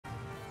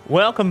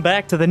Welcome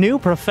back to the new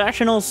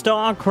professional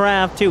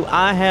StarCraft 2.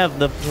 I have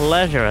the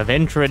pleasure of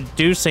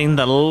introducing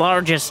the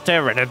largest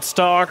Terran in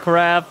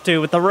StarCraft 2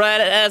 with the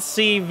red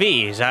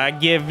SCVs. I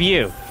give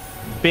you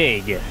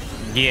Big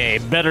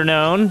Gabe, better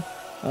known,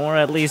 or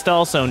at least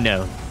also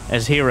known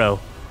as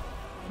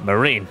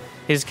HeroMarine.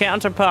 His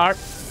counterpart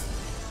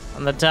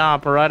on the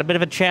top right, a bit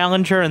of a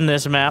challenger in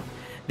this map,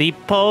 the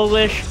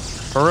Polish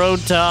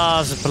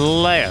Protoss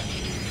player.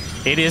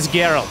 It is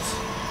Geralt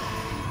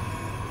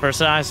for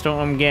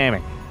SciStorm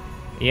Gaming.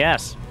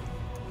 Yes,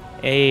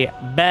 a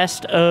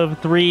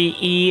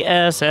best-of-3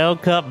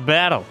 ESL Cup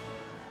battle.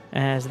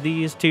 As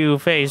these two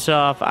face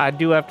off, I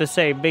do have to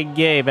say, Big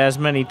Gabe as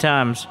many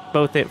times,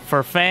 both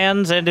for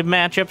fans and in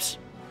matchups,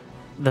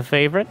 the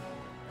favorite.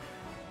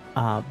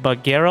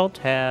 But Geralt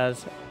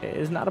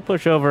is not a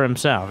pushover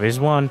himself. He's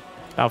won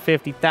about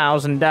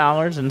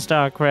 $50,000 in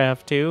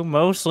StarCraft 2,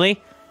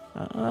 mostly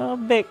a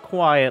bit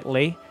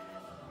quietly,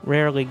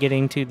 rarely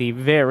getting to the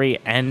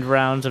very end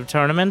rounds of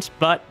tournaments,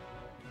 but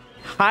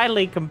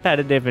highly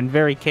competitive and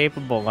very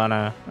capable on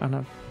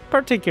a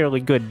particularly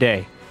good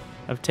day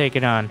of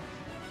taking on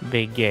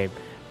Big Gabe.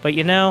 But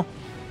you know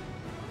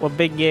what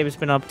Big Gabe's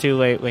been up to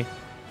lately?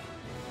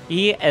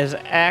 He has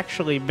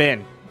actually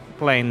been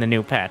playing the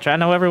new patch. I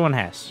know everyone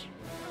has.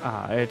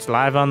 It's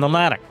live on the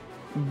ladder.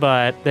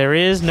 But there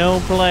is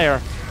no player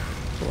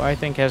who I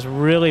think has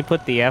really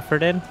put the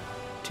effort in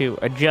to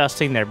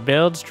adjusting their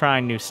builds,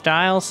 trying new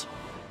styles,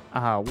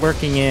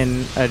 working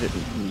in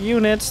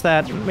units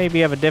that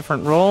maybe have a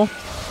different role,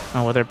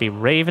 whether it be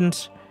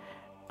Ravens,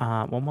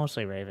 well,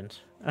 mostly Ravens,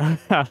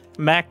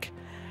 Mech,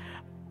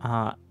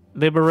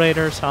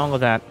 Liberators, all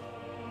of that.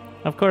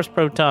 Of course,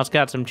 Protoss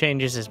got some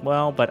changes as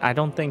well, but I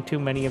don't think too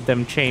many of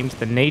them changed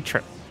the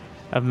nature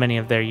of many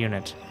of their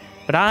units.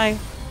 But I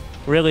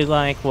really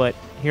like what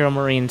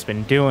HeroMarine's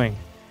been doing,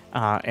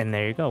 and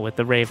there you go, with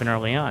the Raven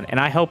early on.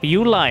 And I hope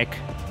you like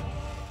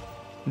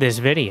this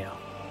video.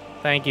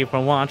 Thank you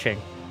for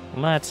watching.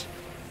 Let's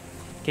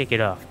kick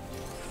it off.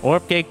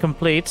 Warp gate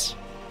completes,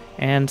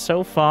 and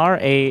so far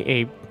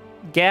a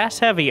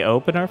gas-heavy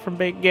opener from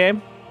Big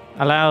Game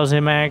allows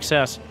him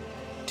access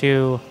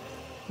to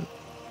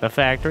the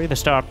factory, the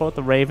starport,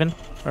 the Raven,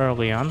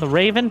 early on. The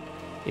Raven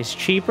is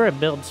cheaper, it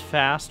builds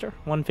faster,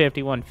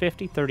 150,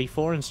 150,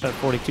 34 instead of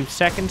 42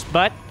 seconds,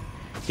 but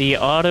the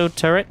auto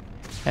turret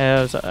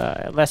has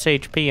less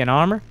HP and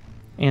armor.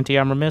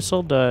 Anti-armor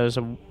missile does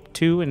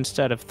 2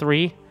 instead of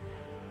 3.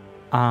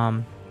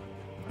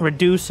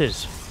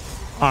 Reduces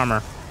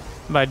armor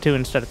by 2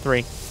 instead of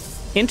 3.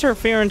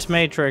 Interference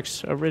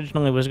matrix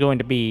originally was going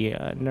to be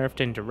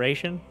nerfed in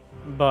duration,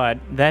 but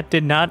that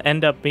did not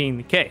end up being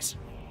the case.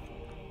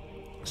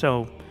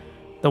 So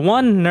the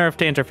one nerf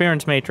to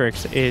interference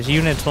matrix is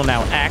units will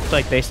now act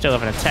like they still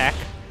have an attack,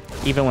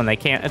 even when they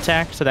can't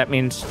attack, so that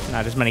means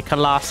not as many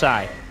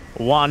Colossi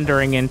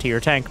wandering into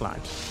your tank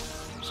lines.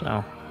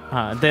 So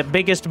the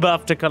biggest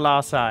buff to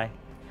Colossi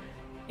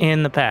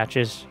in the patch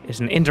is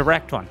an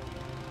indirect one.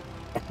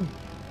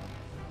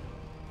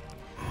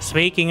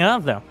 Speaking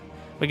of, though,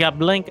 we got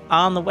Blink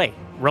on the way.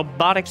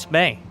 Robotics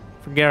Bay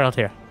for Geralt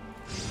here.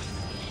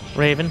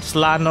 Raven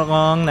sliding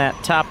along that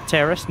top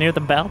terrace near the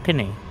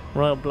balcony.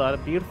 Royal Blood, a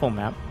beautiful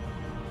map.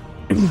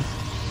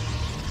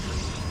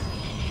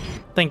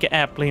 Think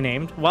aptly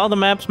named. While the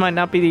maps might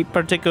not be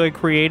particularly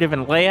creative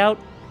in layout,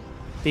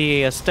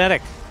 the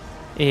aesthetic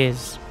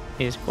is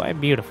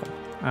quite beautiful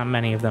on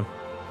many of them.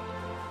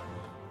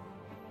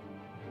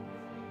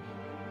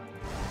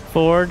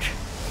 Forge,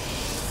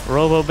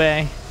 Robo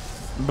Bay,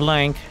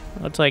 Blank.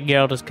 Looks like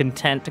Geralt is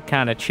content to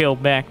kind of chill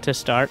back to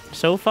start.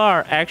 So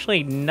far,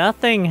 actually,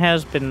 nothing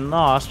has been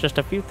lost. Just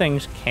a few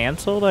things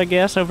canceled, I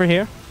guess, over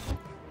here.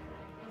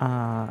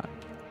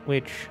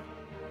 Which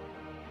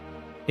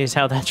is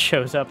how that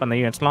shows up on the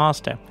units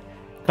lost to.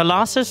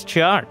 Colossus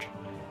Charge.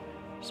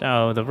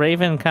 So, the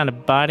Raven kind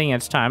of biding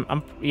its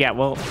time. Yeah,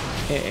 well,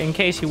 in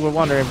case you were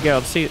wondering if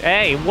Geralt sees...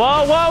 Hey,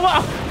 whoa, whoa,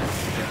 whoa!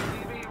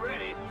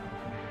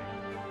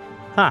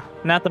 Huh,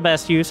 not the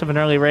best use of an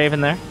early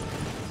Raven there.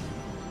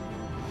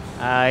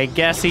 I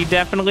guess he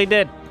definitely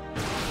did.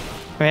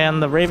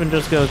 And the Raven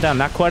just goes down.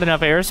 Not quite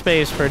enough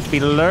airspace for it to be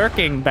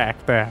lurking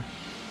back there.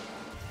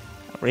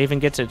 Raven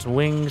gets its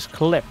wings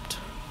clipped.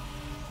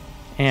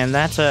 And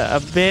that's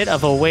a bit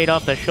of a weight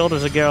off the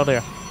shoulders of Geralt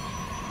there.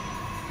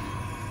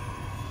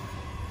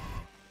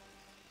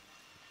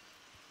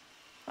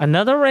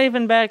 Another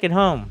Raven back at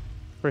home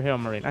for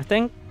HeroMarine. I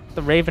think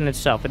the Raven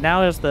itself, it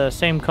now has the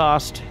same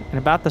cost and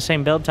about the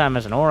same build time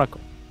as an Oracle.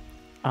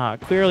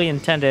 Clearly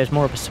intended as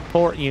more of a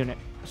support unit,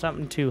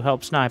 something to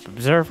help snipe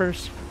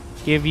observers,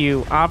 give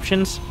you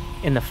options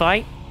in the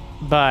fight,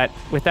 but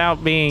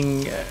without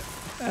being,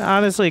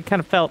 honestly, it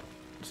kind of felt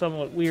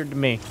somewhat weird to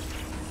me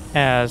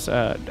as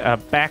a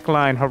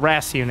backline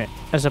harass unit,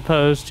 as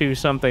opposed to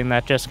something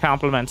that just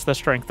complements the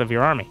strength of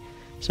your army.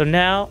 So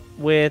now,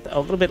 with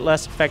a little bit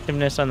less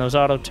effectiveness on those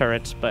auto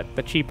turrets, but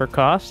the cheaper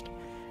cost,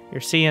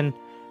 you're seeing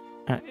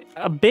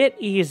a bit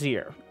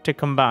easier to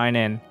combine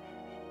in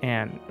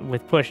and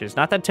with pushes.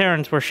 Not that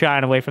Terrans were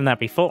shying away from that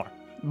before,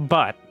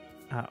 but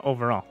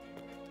overall,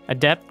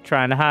 Adept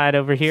trying to hide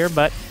over here,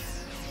 but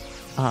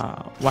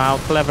while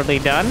cleverly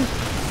done,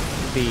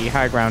 the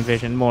high ground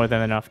vision more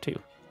than enough to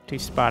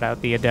spot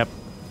out the Adept.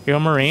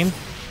 HeroMarine,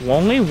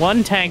 only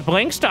one tank.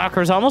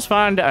 Blinkstalkers almost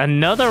find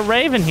another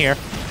Raven here.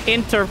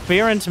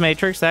 Interference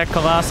Matrix, that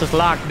Colossus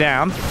locked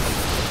down.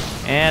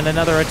 And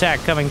another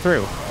attack coming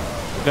through.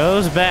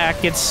 Goes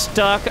back, gets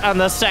stuck on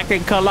the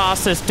second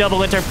Colossus.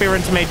 Double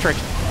Interference Matrix.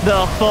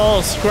 The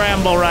full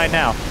scramble right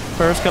now.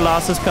 First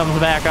Colossus comes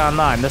back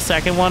online. The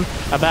second one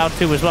about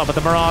to as well, but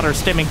the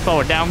Marauder's stimming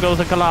forward. Down goes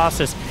the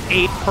Colossus.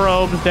 8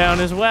 probes down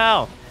as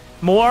well.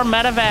 More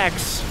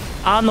medevacs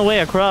on the way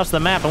across the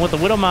map, and with the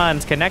Widow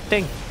Mines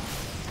connecting.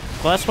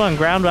 +1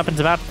 ground weapons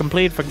about to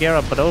complete for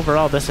Geralt, but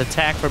overall this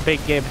attack for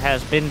Big Gabe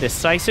has been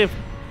decisive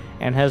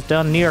and has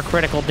done near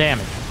critical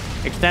damage.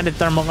 Extended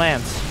Thermal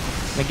Lance.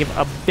 They give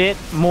a bit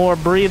more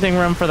breathing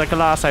room for the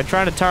Colossi,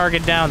 trying to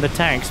target down the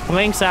tanks.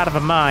 Blinks out of a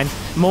mine.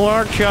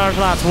 More charge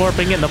lots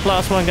warping in. The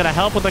 +1 gonna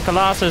help with the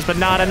Colossus, but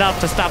not enough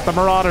to stop the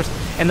Marauders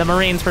and the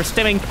Marines for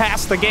stimming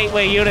past the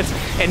gateway units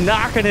and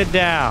knocking it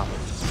down.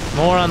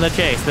 More on the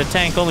chase. The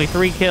tank only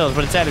 3 kills,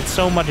 but it's added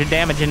so much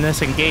damage in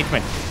this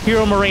engagement.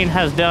 HeroMarine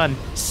has done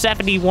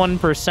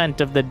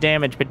 71% of the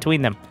damage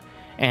between them,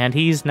 and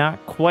he's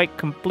not quite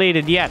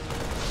completed yet.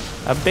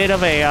 A bit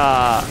of a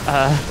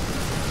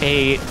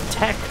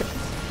tech,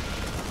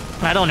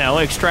 I don't know,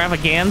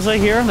 extravaganza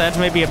here? That's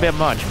maybe a bit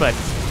much, but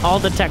all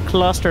the tech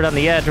clustered on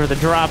the edge where the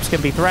drops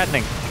can be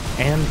threatening.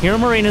 And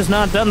HeroMarine has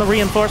not done. The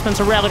reinforcements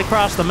are rallied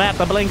across the map.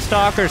 The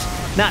Blinkstalkers,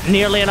 not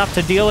nearly enough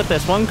to deal with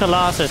this. One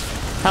Colossus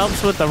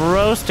helps with the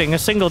roasting. A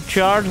single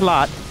charge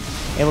lot,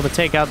 able to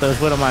take out those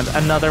Widow Mines.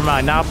 Another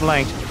mine, not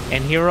blanked.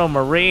 And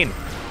HeroMarine,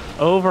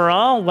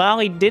 overall, while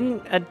he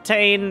didn't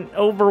attain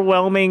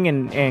overwhelming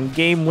and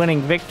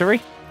game-winning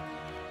victory,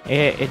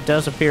 it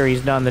does appear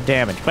he's done the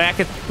damage. Back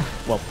at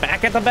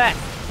the back.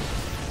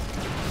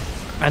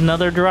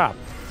 Another drop.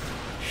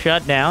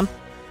 Shut down.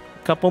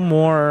 A couple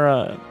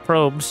more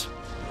probes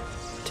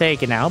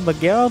taken out, but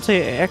Geralt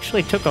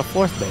actually took a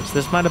 4th base.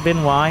 This might have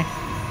been why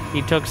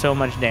he took so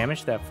much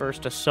damage. That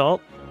first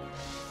assault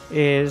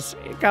it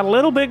got a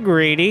little bit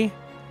greedy.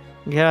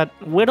 Got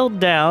whittled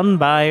down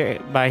by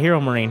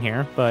HeroMarine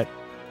here, but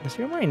does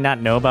HeroMarine not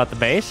know about the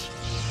base?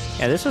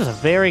 Yeah, this is a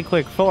very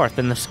quick 4th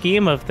in the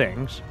scheme of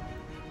things.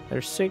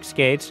 There's 6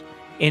 gates.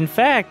 In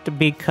fact,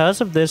 because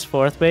of this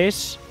 4th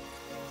base,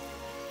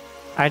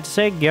 I'd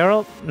say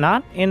Geralt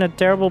not in a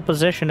terrible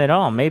position at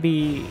all.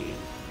 Maybe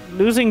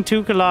losing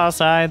 2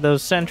 Colossi,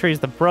 those sentries,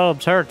 the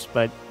probes hurts,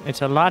 but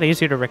it's a lot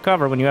easier to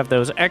recover when you have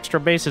those extra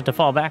bases to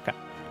fall back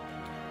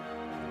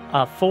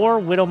on. 4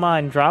 Widow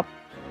Mine drop,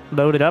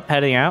 loaded up,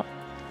 heading out.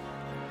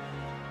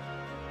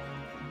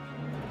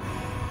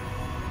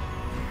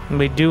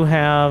 We do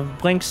have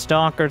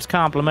Blinkstalkers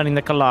complementing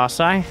the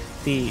Colossi,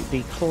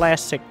 the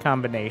classic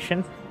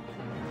combination,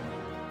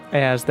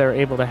 as they're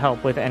able to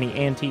help with any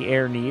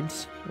anti-air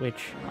needs,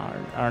 which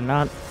are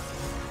not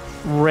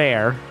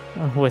rare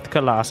with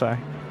Colossi.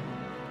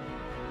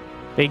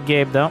 Big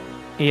Gabe, though,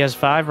 he has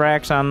 5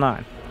 racks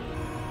online.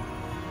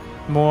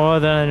 More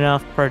than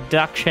enough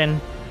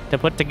production to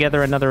put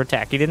together another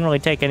attack. He didn't really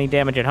take any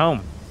damage at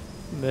home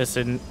this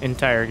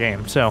entire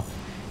game, so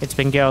it's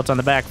been Geralt on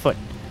the back foot.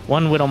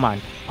 1 Widow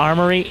Mine.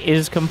 Armory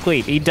is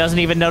complete. He doesn't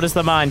even notice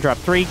the mine drop.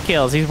 3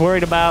 kills. He's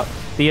worried about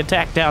the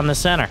attack down the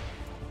center.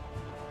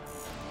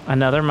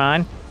 Another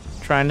mine.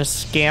 Trying to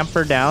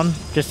scamper down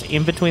just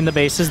in between the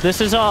bases. This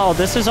is all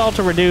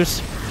to reduce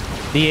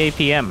the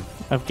APM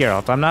of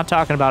Geralt. I'm not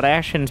talking about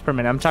actions per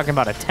minute. I'm talking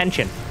about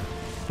attention.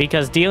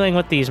 Because dealing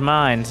with these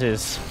mines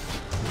is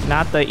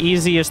not the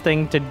easiest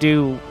thing to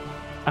do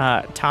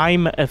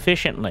time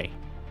efficiently.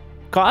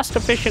 Cost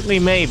efficiently,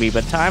 maybe,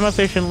 but time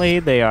efficiently,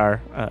 they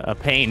are a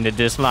pain to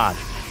dislodge.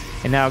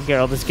 And now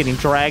Geralt is getting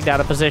dragged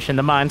out of position.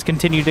 The mines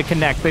continue to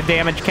connect. The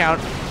damage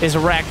count is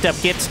racked up.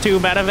 Gets 2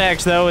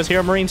 medevacs, though, as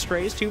HeroMarine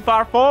strays too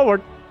far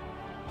forward.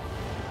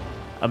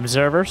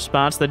 Observer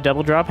spots the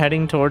double drop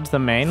heading towards the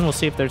main. We'll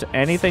see if there's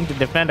anything to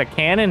defend. A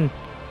cannon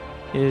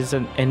is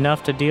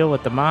enough to deal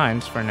with the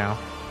mines for now.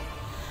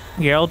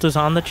 Geralt is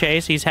on the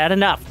chase. He's had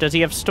enough. Does he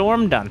have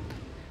Storm done?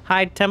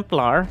 High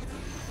Templar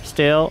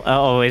still,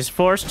 is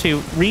forced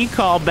to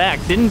recall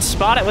back. Didn't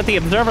spot it with the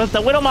Observer.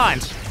 The Widow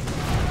Mines.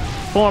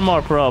 4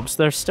 more probes.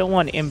 There's still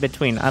one in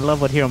between. I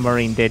love what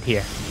HeroMarine did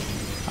here.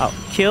 Oh,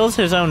 kills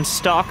his own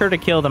Stalker to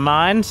kill the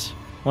mines.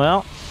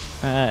 Well,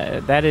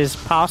 that is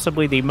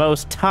possibly the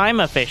most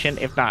time-efficient,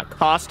 if not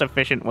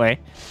cost-efficient way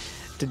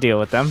to deal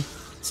with them.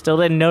 Still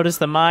didn't notice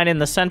the mine in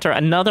the center.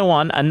 Another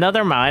one,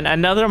 another mine,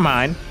 another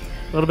mine.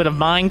 A little bit of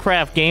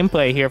Minecraft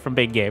gameplay here from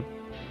Big Gabe.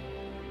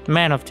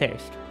 Man of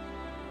taste.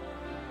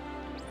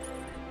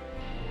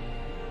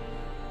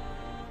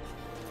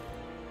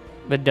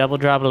 The double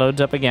drop loads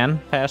up again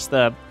past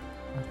the,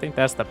 I think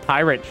that's the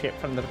pirate ship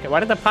from the, why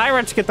did the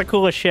pirates get the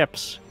coolest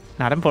ships?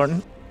 Not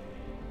important.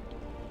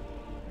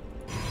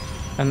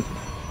 And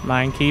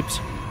mine keeps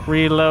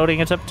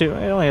reloading. It's up to,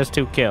 it only has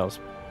 2 kills.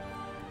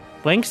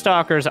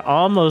 Blinkstalkers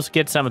almost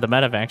get some of the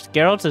medevacs.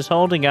 Geralt is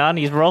holding on.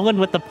 He's rolling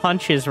with the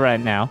punches right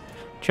now.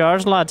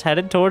 Charge Lot's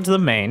headed towards the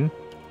main.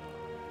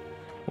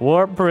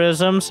 Warp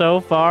Prism, so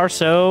far,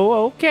 so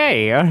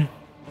okay.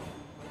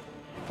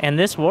 And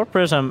this Warp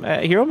Prism,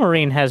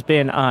 HeroMarine has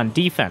been on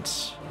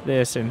defense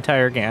this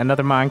entire game.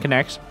 Another mine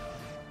connects.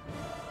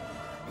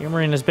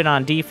 HeroMarine has been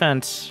on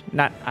defense.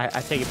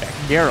 I take it back.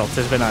 Geralt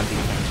has been on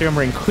defense.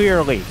 HeroMarine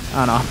clearly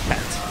on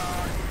offense.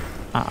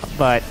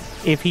 But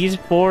if he's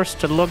forced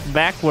to look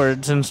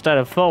backwards instead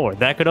of forward,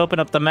 that could open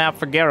up the map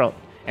for Geralt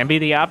and be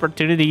the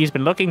opportunity he's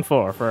been looking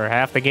for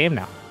half the game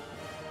now.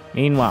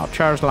 Meanwhile,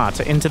 Charge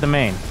Lots into the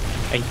main.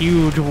 A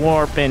huge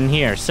warp in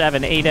here.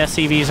 7, 8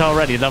 SCVs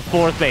already. The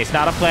 4th base.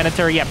 Not a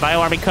planetary yet.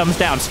 BioArmy comes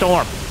down.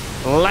 Storm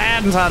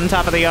lands on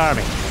top of the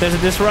army. There's a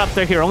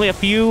disruptor here. Only a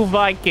few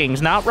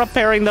Vikings. Not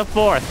repairing the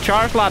 4th.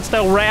 Charge Lot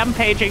still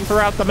rampaging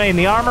throughout the main.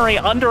 The armory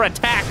under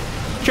attack.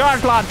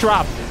 Charge Lot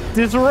drop.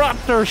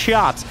 Disruptor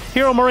shots.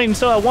 HeroMarine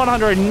still at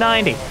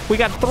 190. We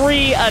got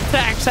 3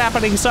 attacks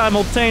happening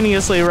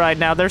simultaneously right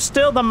now. There's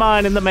still the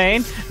mine in the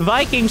main.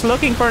 Vikings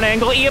looking for an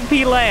angle.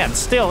 EMP lands.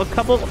 Still a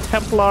couple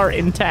Templar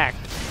intact.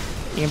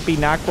 EMP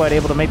not quite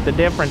able to make the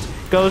difference.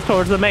 Goes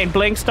towards the main.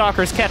 Blink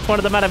Stalkers catch one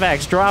of the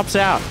medevacs. Drops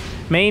out.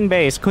 Main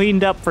base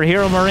cleaned up for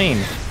HeroMarine.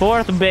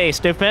 4th base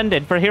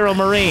defended for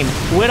HeroMarine.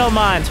 Widow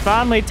Mines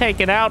finally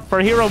taken out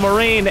for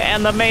HeroMarine.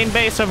 And the main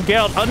base of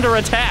Geralt under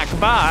attack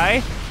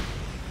by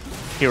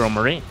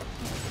HeroMarine.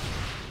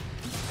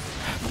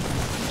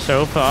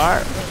 So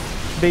far,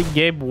 Big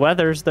Gabe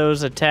weathers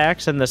those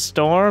attacks and the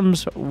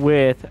storms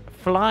with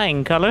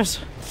flying colors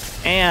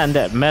and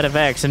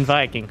medevacs and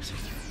Vikings.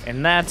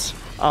 And that's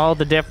all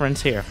the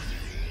difference here.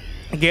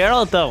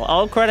 Geralt, though,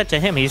 all credit to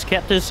him. He's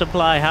kept his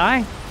supply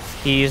high.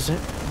 He's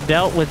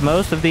dealt with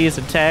most of these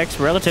attacks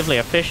relatively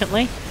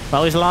efficiently.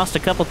 While he's lost a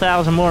couple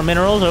thousand more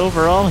minerals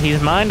overall,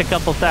 he's mined a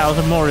couple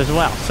thousand more as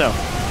well. So,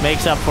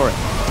 makes up for it.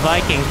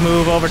 Vikings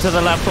move over to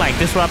the left flank.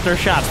 Disruptor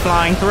shots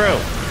flying through.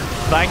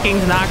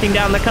 Vikings knocking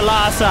down the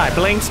Colossi.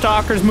 Blink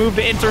Stalkers move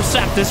to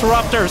intercept.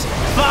 Disruptors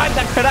find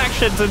the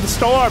connections, and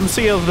Storm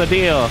seals the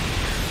deal.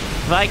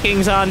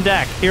 Vikings on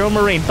deck.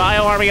 HeroMarine,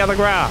 BioArmy on the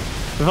ground.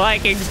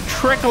 Vikings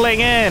trickling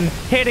in,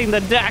 hitting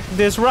the deck.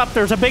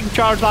 Disruptors, a big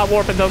Charge Lot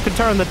warping though, can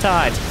turn the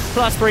tides.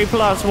 +3,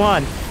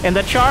 +1. And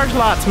the Charge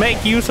Lots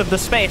make use of the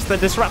space the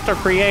Disruptor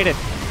created.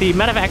 The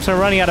medevacs are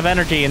running out of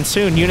energy, and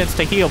soon units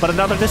to heal, but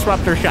another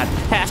Disruptor shot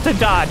has to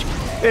dodge.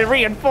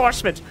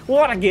 Reinforcements,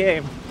 what a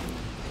game.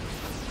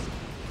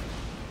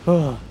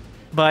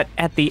 But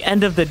at the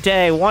end of the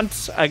day,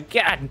 once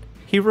again,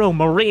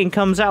 HeroMarine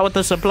comes out with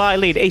the supply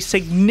lead, a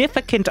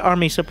significant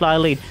army supply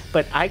lead.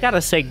 But I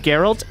gotta say,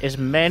 Geralt is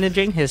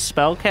managing his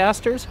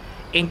spellcasters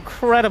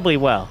incredibly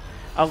well.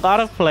 A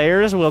lot of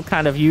players will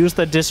kind of use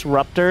the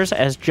Disruptors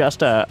as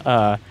just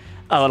a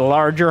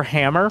larger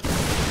hammer,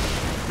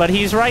 but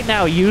he's right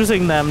now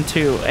using them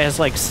as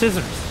like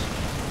scissors.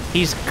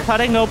 He's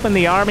cutting open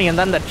the army, and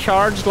then the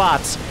Charge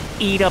Lots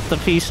eat up the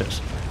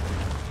pieces.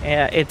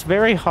 It's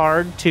very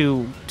hard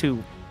to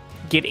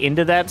get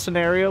into that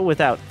scenario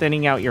without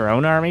thinning out your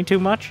own army too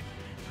much,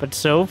 but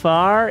so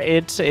far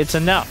it's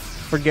enough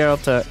for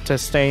Geralt to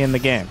stay in the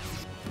game.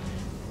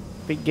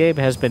 Big Gabe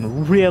has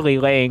been really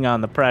laying on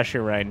the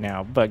pressure right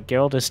now, but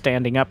Geralt is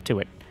standing up to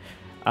it.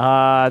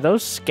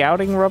 Those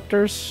scouting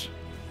Ruptors?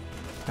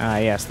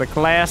 Yes, the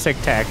classic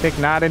tactic.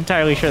 Not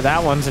entirely sure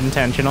that one's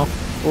intentional.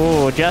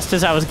 Ooh, just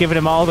as I was giving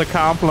him all the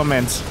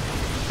compliments,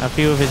 a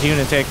few of his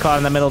units get caught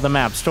in the middle of the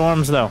map.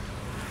 Storms, though,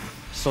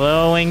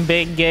 slowing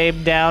Big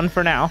Gabe down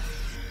for now.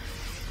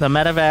 The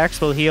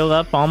medevacs will heal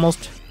up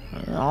almost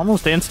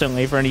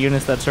instantly for any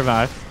units that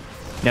survive.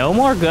 No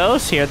more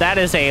ghosts here. That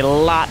is a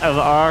lot of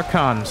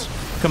Archons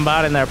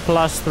combining their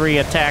 +3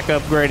 attack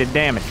upgraded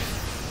damage.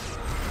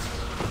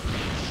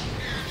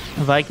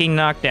 Viking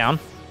knockdown.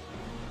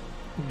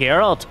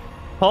 Geralt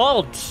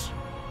holds.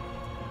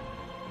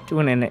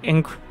 Doing an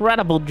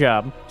incredible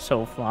job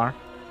so far.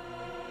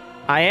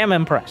 I am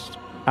impressed.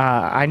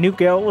 I knew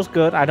Geralt was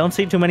good. I don't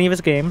see too many of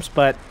his games,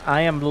 but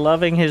I am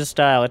loving his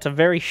style. It's a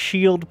very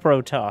shield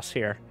Protoss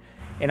here.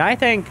 And I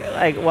think,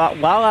 like,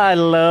 while I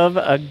love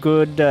a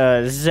good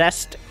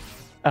zest,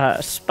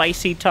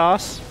 spicy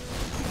toss,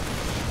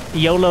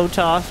 YOLO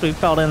toss we've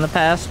called it in the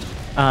past,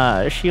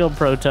 shield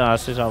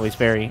Protoss is always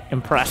very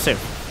impressive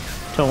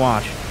to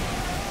watch.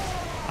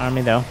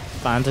 Army, though,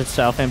 finds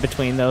itself in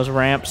between those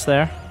ramps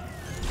there.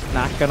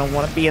 Not gonna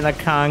want to be in the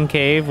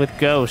concave with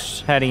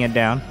ghosts heading it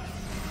down.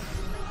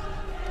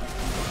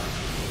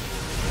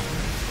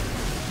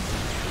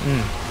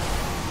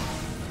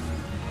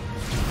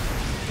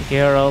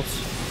 Geralt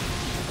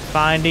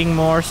finding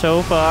more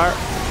so far.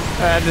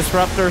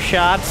 Disruptor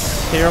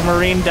shots.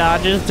 HeroMarine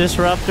dodges.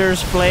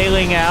 Disruptors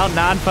flailing out.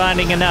 Not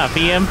finding enough.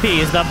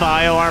 EMPs. The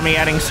BioArmy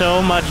adding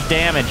so much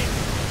damage.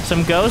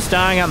 Some ghosts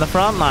dying on the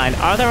front line.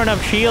 Are there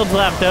enough shields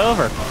left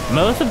over?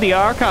 Most of the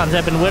Archons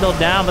have been whittled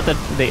down, but the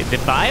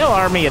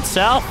BioArmy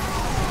itself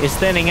is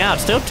thinning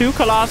out. Still 2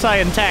 Colossi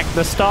intact.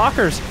 The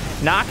Stalkers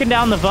knocking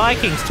down the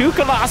Vikings. 2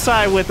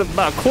 Colossi with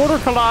about quarter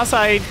Colossi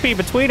HP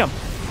between them.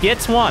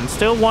 Gets one.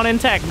 Still 1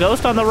 intact.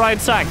 Ghost on the right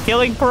side.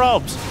 Killing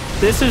probes.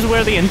 This is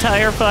where the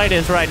entire fight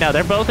is right now.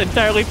 They're both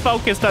entirely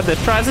focused on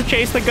this. Tries to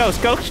chase the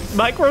ghost. Ghost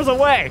micros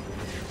away.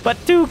 But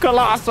 2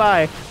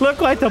 Colossi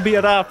look like they'll be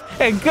enough.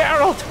 And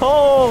Geralt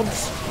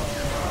holds.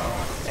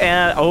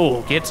 And,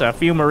 oh, gets a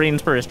few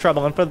Marines for his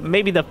trouble. And for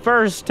maybe the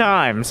first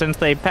time since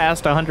they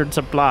passed 100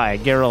 supply,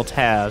 Geralt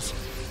has,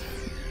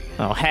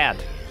 well, had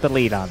the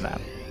lead on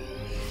that.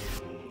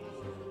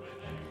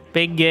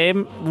 Big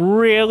Game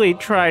really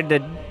essentially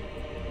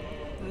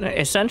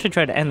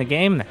tried to end the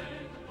game there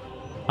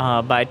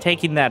by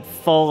taking that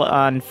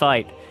full-on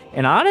fight.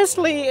 And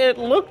honestly, it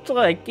looked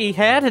like he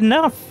had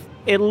enough.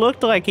 It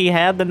looked like he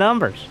had the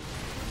numbers.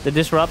 The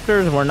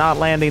Disruptors were not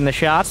landing the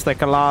shots. The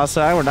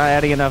Colossi were not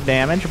adding enough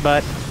damage,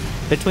 but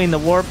between the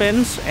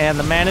Warpins and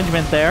the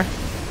management there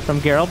from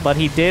Geralt, but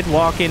he did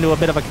walk into a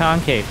bit of a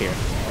concave here.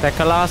 That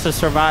Colossus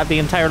survived the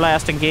entire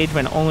last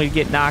engagement, only to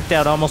get knocked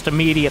out almost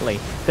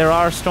immediately. There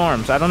are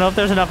storms. I don't know if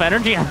there's enough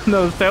energy on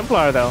those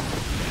Templar, though.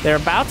 They're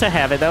about to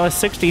have it. That was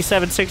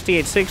 67,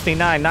 68,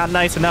 69. Not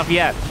nice enough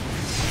yet.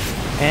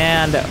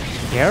 And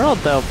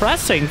Geralt, though,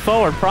 pressing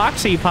forward.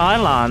 Proxy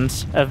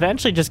pylons.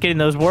 Eventually just getting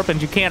those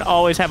Warpins. You can't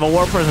always have a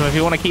Warp Prism if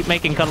you want to keep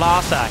making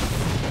Colossi.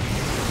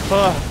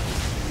 Ugh.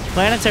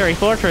 Planetary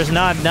Fortress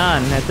not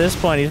done. At this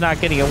point, he's not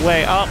getting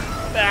away. Oh,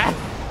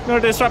 no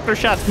Disruptor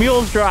shots.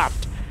 Mules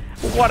dropped.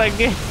 What a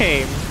game.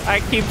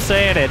 I keep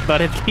saying it, but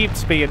it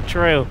keeps being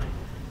true.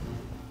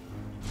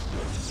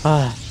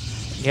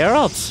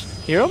 Geralt's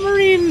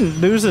HeroMarine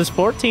loses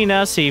 14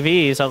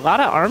 SCVs, a lot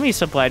of army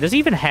supply. Does he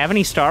even have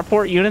any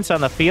starport units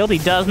on the field? He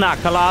does not.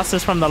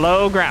 Colossus from the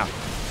low ground.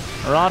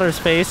 Marauder's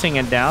facing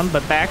it down,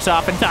 but backs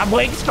off in time.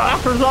 Wing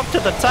Stalker's up to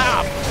the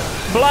top.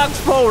 Blocks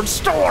forward.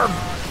 Storm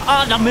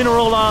on the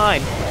mineral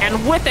line.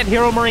 And with it,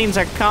 HeroMarine's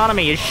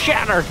economy is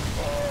shattered.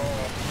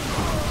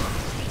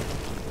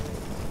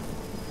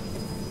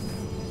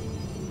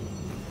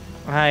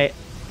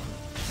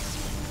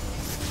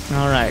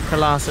 Alright,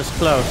 Colossus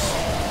close.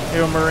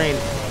 HeroMarine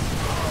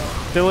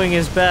doing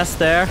his best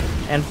there,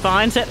 and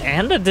finds it,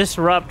 and a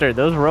Disruptor.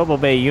 Those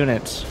RoboBay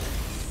units,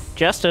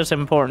 just as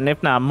important,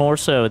 if not more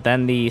so,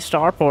 than the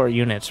Starport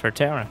units for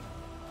Terran.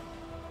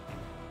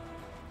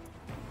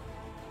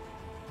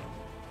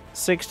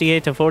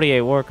 68 to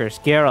 48 workers.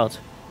 Geralt,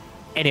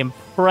 an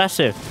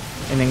impressive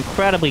and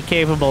incredibly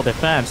capable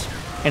defense.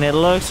 And it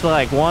looks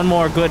like one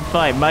more good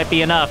fight might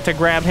be enough to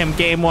grab him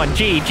game 1.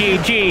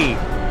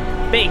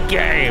 GGG. Big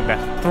Game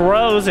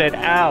throws it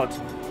out.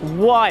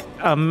 What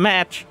a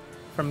match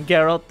from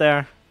Geralt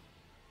there.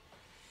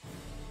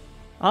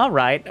 All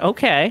right,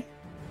 okay.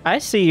 I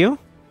see you.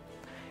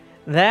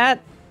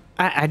 That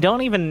I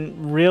don't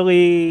even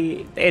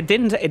really it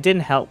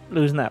didn't help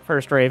losing that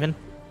first Raven.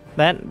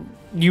 That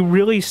you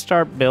really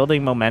start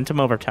building momentum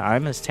over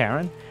time as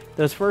Terran.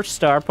 Those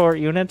first starport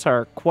units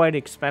are quite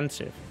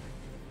expensive.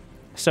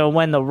 So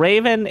when the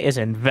Raven is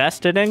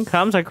invested in,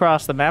 comes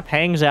across the map,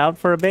 hangs out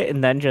for a bit,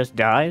 and then just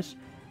dies,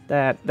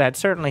 that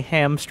certainly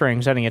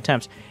hamstrings any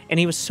attempts. And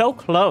he was so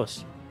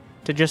close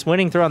to just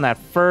winning through on that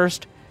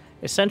first,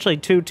 essentially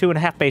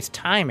 2.5 base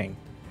timing,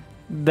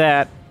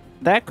 that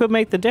could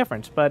make the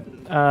difference. But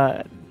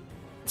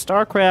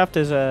StarCraft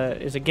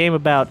is a game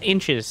about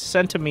inches,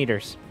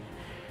 centimeters,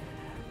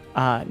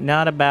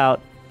 not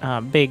about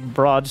big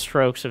broad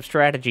strokes of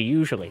strategy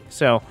usually.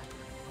 So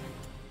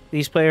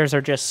these players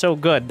are just so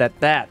good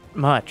that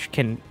much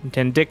can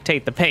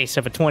dictate the pace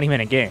of a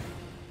 20-minute game.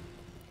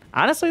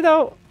 Honestly,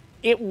 though,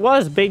 it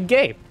was Big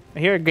Game.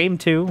 Here at Game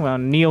 2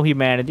 on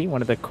Neo-Humanity,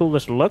 one of the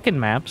coolest looking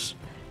maps.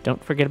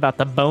 Don't forget about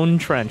the Bone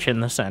Trench in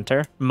the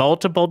center.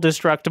 Multiple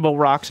destructible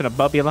rocks and a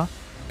bubula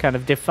kind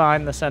of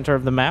define the center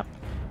of the map,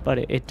 but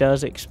it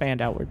does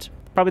expand outwards.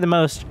 Probably the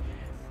most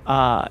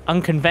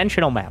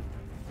unconventional map.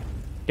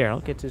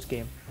 Geralt gets his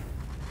game.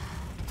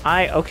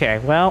 Okay,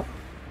 well,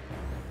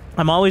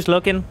 I'm always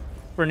looking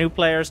for new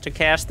players to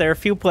cast. There are a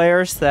few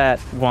players that,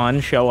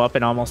 one, show up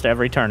in almost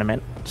every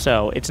tournament,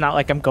 so it's not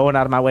like I'm going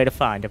out of my way to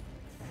find them.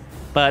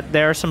 But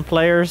there are some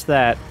players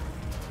that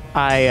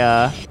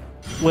I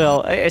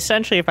will,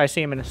 essentially, if I see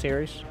them in a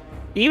series,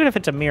 even if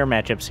it's a mirror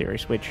matchup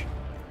series, which,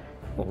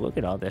 well, look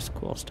at all this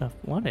cool stuff.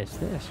 What is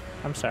this?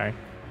 I'm sorry.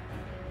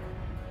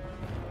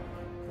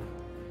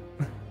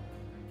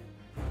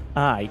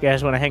 You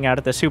guys want to hang out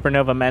at the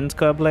Supernova Men's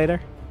Club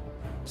later?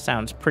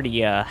 Sounds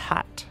pretty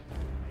hot.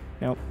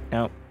 Nope,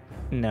 nope,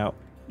 no.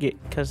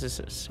 Because it's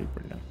a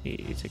Supernova.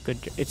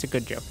 It's a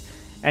good joke.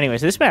 Anyways,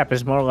 this map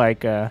is more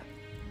like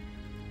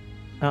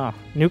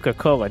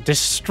Nuka-Cola.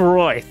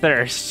 Destroy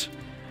thirst.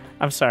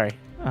 I'm sorry.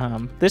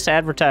 This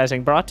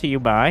advertising brought to you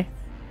by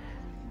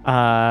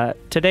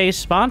today's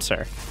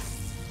sponsor.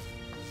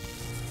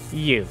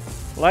 You.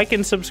 Like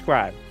and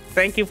subscribe.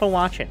 Thank you for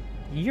watching.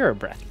 You're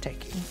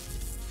breathtaking.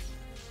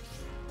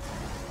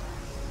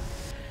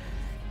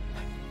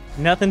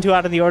 Nothing too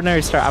out of the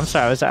ordinary start. I'm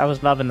sorry, I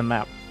was loving the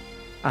map.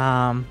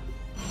 I'm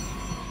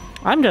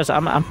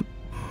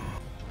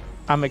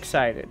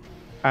excited.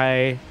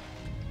 I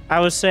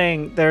was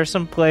saying there are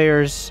some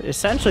players,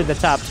 essentially the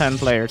top 10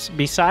 players,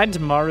 besides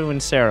Maru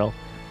and Cyril.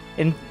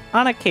 And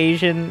on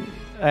occasion,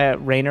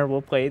 Raynor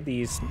will play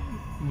these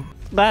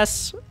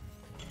less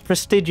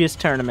prestigious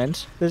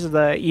tournament. This is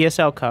the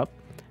ESL Cup.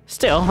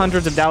 Still,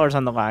 hundreds of dollars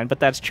on the line, but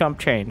that's chump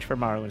change for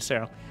Maru and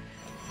Cyril.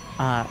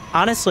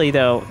 Honestly,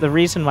 though, the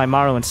reason why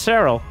Maru and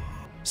Cyril,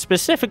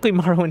 specifically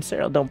Maru and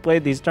Cyril, don't play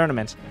these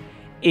tournaments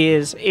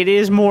is it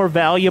is more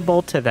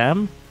valuable to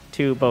them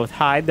to both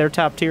hide their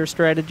top-tier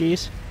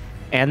strategies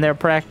and their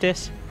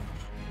practice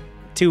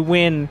to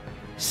win,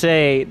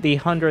 say, the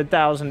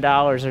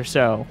 $100,000 or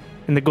so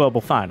in the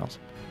global finals.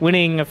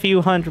 Winning a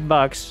few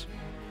 $100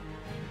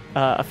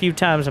 a few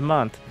times a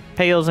month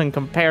pales in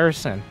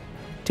comparison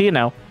to, you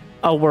know,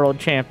 a world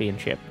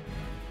championship.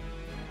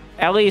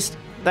 At least,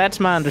 that's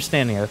my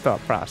understanding of the thought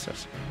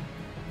process.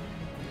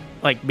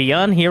 Like,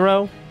 beyond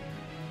Hero,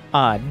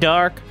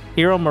 Dark,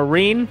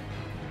 HeroMarine,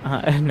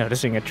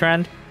 noticing a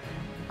trend,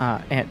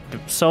 and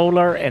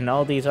Solar, and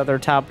all these other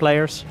top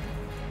players,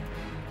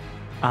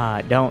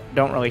 don't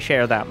really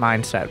share that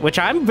mindset, which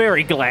I'm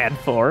very glad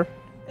for,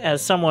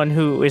 as someone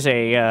who is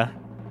a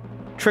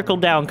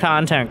trickle-down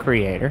content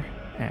creator,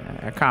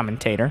 a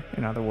commentator,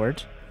 in other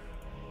words.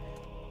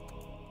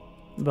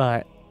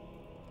 But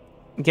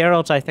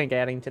Geralt's, I think,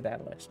 adding to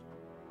that list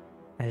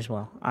as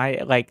well.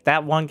 I like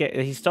that one game.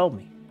 He stole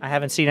me. I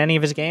haven't seen any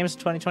of his games in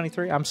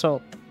 2023. I'm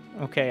sold.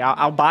 Okay,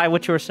 I'll buy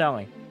what you're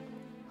selling.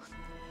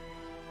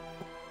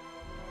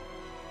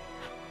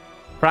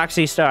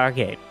 Proxy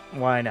Stargate.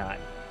 Why not?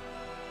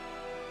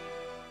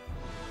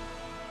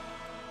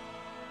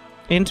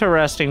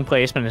 Interesting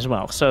placement as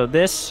well. So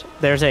there's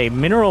a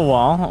mineral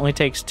wall. Only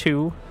takes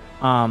 2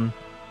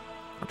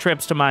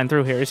 trips to mine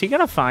through here. Is he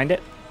gonna find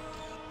it?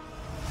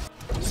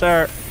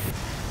 Sir.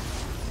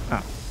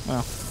 Oh,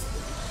 well.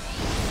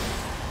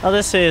 Oh,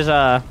 this is,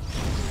 not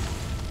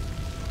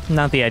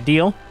the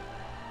ideal.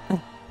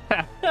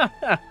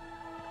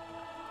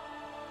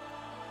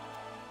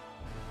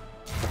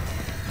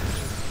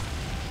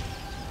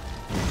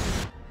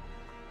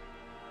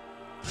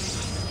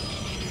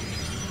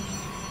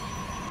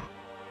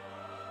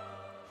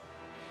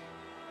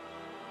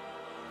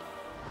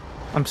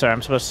 I'm sorry,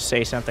 I'm supposed to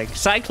say something.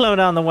 Cyclone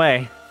on the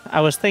way. I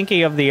was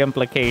thinking of the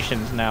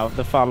implications now,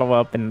 the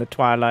follow-up and the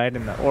Twilight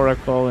and the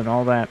Oracle and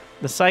all that.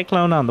 The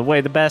Cyclone on the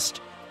way, the best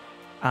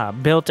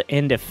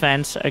built-in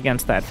defense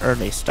against that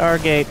early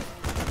Stargate.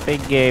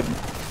 Big Gabe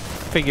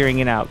figuring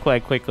it out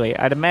quite quickly.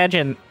 I'd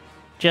imagine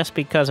just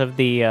because of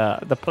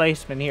the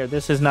placement here,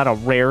 this is not a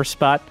rare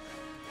spot.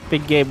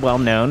 Big Gabe well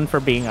known for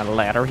being a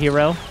ladder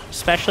hero,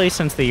 especially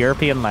since the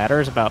European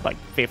ladder is about like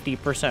 50%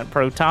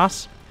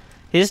 Protoss.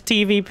 His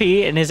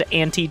TVP and his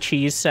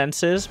anti-cheese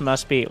senses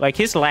must be, like,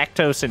 his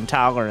lactose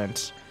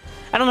intolerance.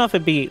 I don't know if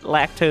it'd be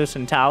lactose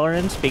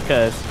intolerance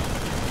because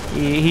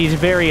he's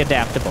very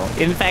adaptable.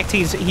 In fact,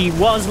 he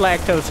was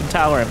lactose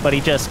intolerant, but he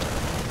just,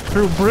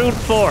 through brute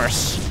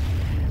force,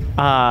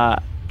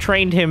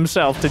 trained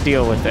himself to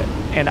deal with it.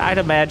 And I'd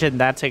imagine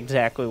that's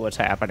exactly what's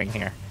happening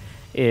here,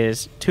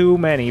 is too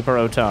many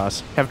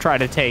Protoss have tried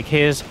to take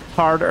his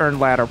hard-earned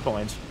ladder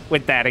points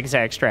with that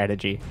exact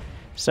strategy.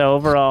 So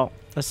overall,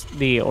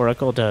 the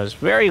Oracle does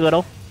very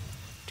little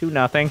to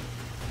nothing.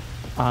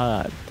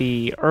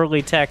 The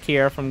early tech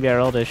here from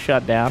Geralt is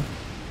shut down.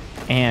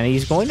 And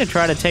he's going to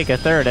try to take a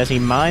third as he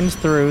mines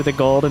through the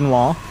golden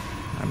wall.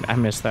 I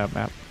missed that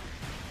map.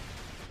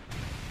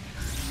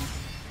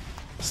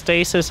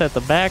 Stasis at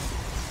the back.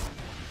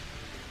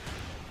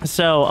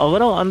 So, a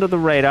little under the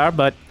radar,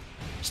 but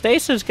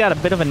Stasis got a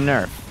bit of a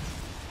nerf.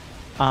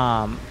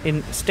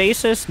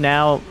 Stasis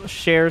now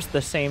shares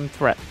the same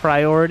threat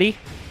priority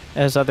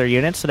as other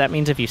units, so that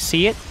means if you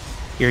see it,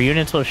 your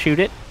units will shoot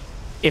it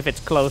if it's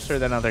closer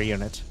than other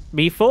units.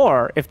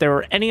 Before, if there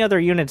were any other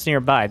units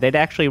nearby, they'd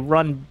actually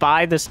run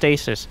by the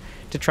stasis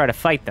to try to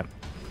fight them.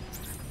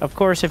 Of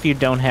course, if you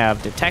don't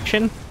have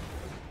detection,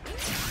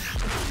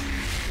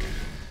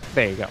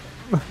 there you go.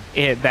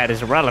 That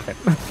is irrelevant.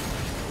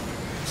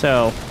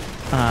 So,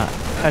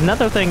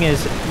 another thing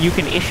is you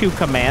can issue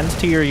commands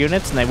to your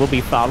units and they will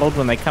be followed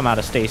when they come out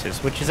of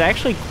stasis, which is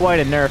actually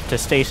quite a nerf to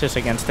stasis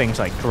against things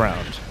like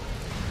drones,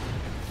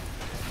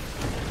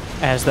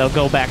 as they'll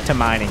go back to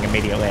mining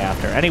immediately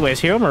after. Anyways,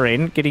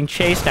 HeroMarine getting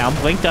chased down,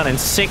 Blink done in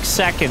 6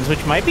 seconds,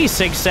 which might be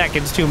 6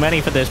 seconds too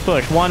many for this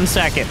push. 1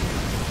 second.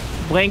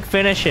 Blink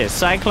finishes.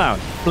 Cyclone.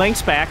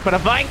 Blink's back, but a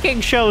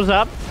Viking shows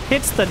up,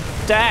 hits the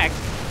deck.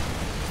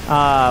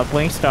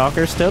 Blink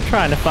Stalker still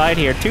trying to fight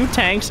here. 2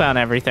 tanks on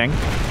everything.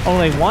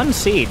 Only 1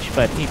 siege,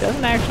 but he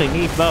doesn't actually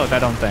need both, I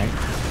don't think.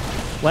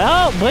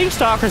 Well, Blink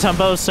Stalker's on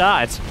both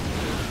sides.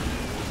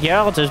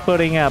 Geralt is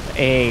putting up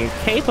a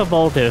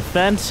capable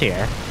defense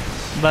here,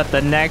 but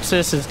the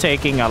Nexus is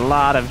taking a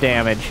lot of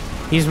damage.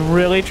 He's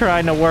really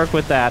trying to work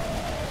with that.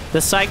 The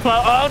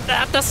Cyclone, oh,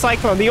 not the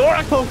Cyclone. The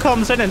Oracle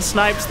comes in and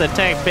snipes the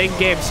tank. Big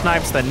Gabe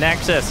snipes the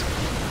Nexus.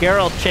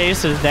 Geralt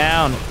chases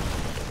down,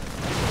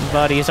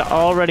 but he's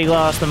already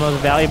lost the most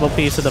valuable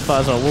piece of the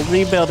puzzle. Will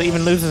rebuild,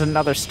 even loses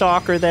another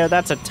Stalker there.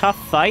 That's a tough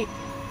fight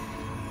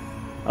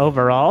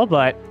overall,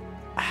 but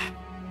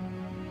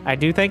I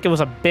do think it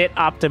was a bit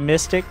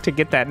optimistic to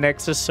get that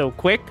Nexus so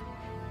quick.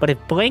 But if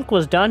Blink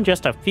was done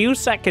just a few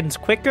seconds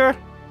quicker,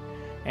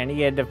 And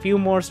he had a few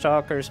more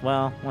stalkers,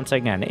 well, once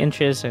again,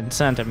 inches and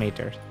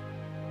centimeters.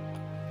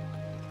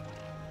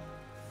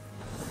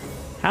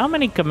 How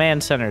many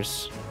command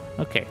centers?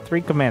 Okay,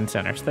 3 command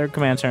centers. 3rd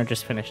command center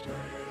just finished.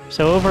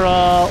 So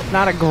overall,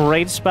 not a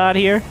great spot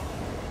here.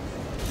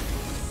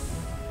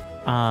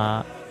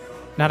 Not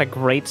a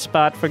great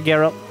spot for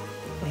Geralt.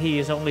 He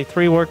is only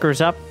 3 workers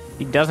up.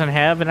 He doesn't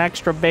have an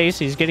extra base.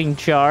 He's getting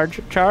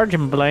charge. Charge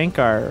and blank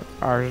are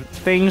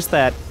things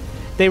that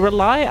they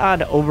rely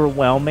on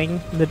overwhelming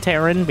the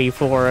Terran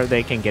before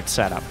they can get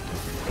set up.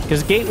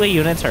 Because gateway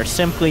units are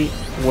simply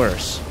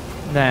worse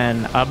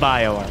than a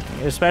bio army,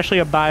 especially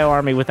a bio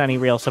army with any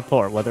real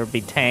support, whether it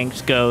be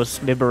tanks,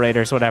 ghosts,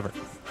 liberators, whatever.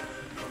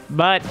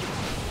 But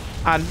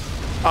on,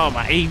 oh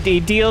my, he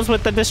deals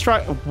with the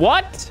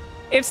what?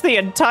 It's the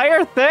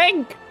entire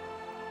thing.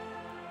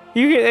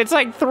 It's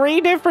like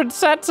 3 different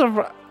sets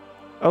of.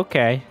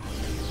 Okay,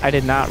 I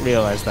did not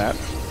realize that.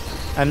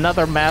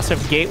 Another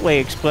massive gateway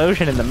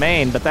explosion in the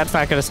main, but that's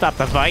not going to stop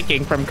the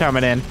Viking from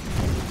coming in,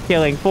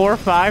 killing 4 or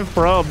 5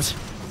 probes.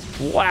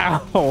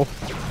 Wow.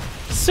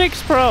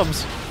 6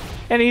 probes,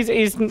 and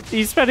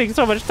he's spending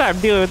so much time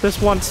dealing with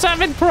this one.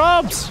 7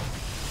 probes.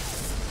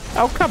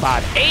 Oh come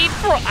on, 8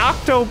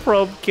 octo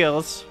probe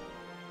kills.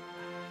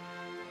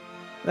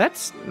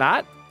 That's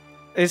not,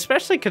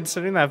 especially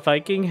considering that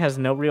Viking has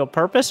no real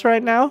purpose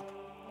right now.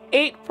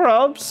 8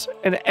 probes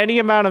in any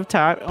amount of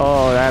time.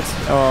 Oh, that's,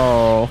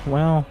 oh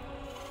well.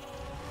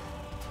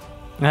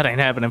 That ain't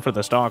happening for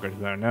the stalkers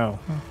though. No.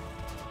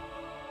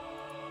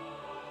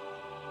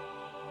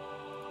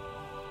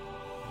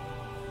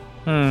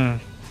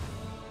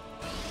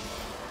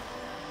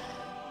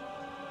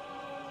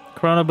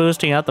 Chrono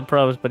boosting out the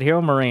probes, but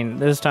HeroMarine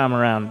this time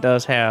around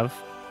does have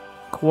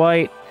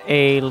quite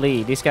a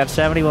lead. He's got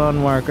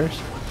 71 workers.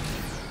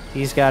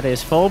 He's got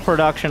his full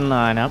production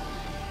lineup.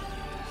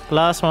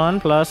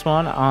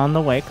 +1 on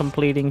the way,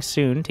 completing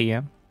soon,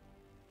 TM.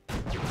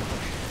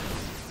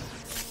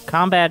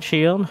 Combat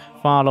shield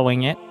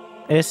following it.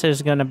 This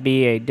is going to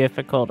be a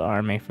difficult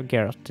army for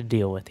Geralt to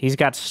deal with. He's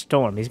got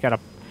Storm. He's got a...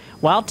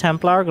 While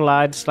Templar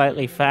glides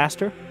slightly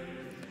faster,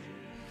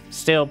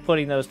 still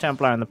putting those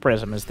Templar in the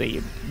Prism is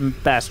the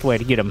best way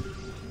to get him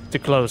to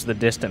close the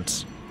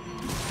distance.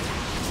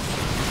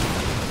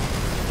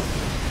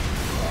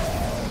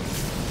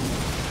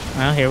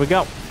 Well, here we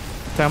go.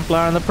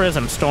 Templar in the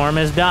Prism. Storm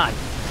is done.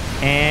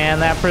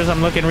 And that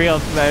Prism looking real...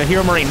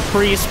 HeroMarine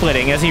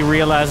pre-splitting as he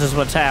realizes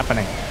what's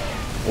happening.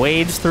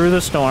 Wades through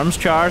the storms.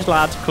 Charge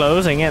lots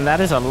closing in.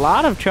 That is a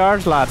lot of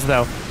charge lots,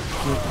 though.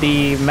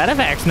 The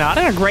medevac's not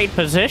in a great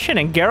position,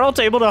 and Geralt's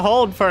able to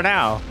hold for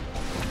now.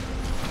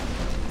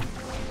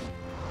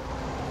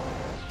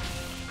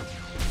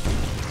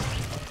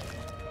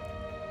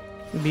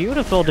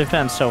 Beautiful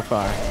defense so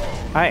far.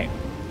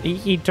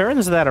 He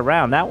turns that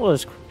around. That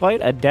was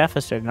quite a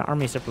deficit in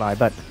army supply,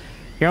 but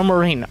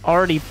HeroMarine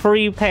already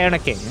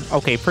pre-panicking.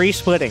 Okay,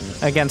 pre-splitting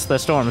against the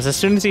storms. As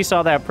soon as he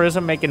saw that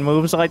Prism making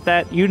moves like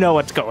that, you know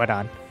what's going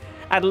on.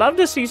 I'd love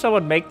to see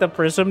someone make the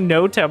Prism,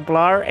 no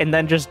Templar, and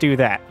then just do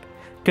that.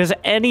 Because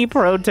any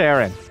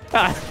pro-Terran... it's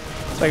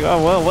like,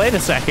 oh, well, wait a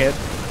second.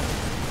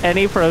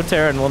 Any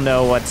pro-Terran will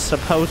know what's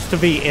supposed to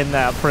be in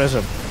that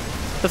Prism.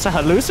 That's a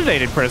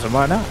hallucinated Prism,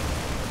 why not?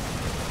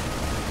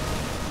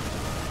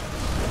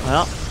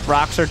 Well,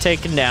 rocks are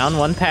taken down.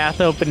 One path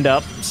opened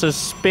up.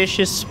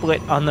 Suspicious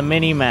split on the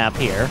mini-map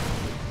here.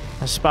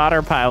 A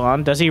spotter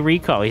pylon. Does he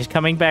recall? He's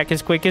coming back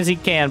as quick as he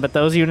can, but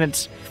those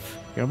units...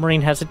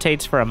 HeroMarine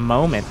hesitates for a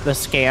moment. The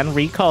scan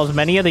recalls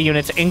many of the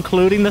units,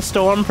 including the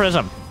Storm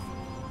Prism.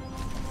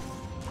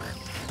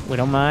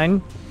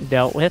 Widowmine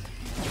dealt with.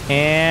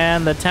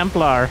 And the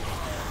Templar.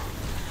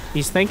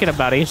 He's thinking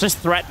about it. He's just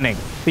threatening.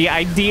 The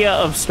idea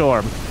of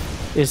Storm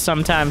is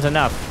sometimes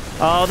enough.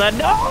 Oh, no!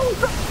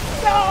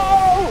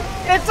 No!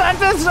 It's a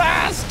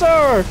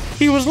disaster!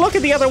 He was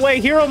looking the other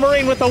way.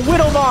 HeroMarine with the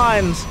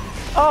Widowmines.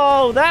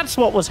 Oh, that's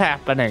what was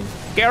happening.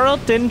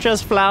 Geralt didn't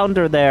just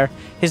flounder there.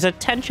 His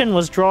attention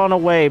was drawn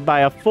away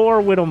by a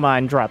 4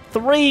 Widowmine drop.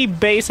 3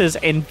 bases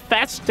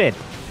infested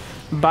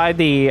by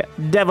the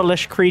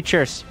devilish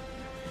creatures.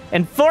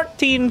 And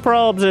 14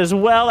 probes as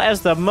well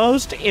as the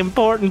most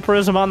important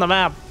prism on the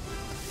map.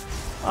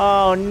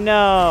 Oh,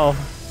 no.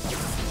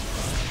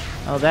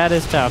 Oh, that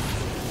is tough.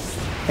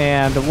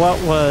 And what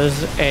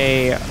was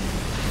a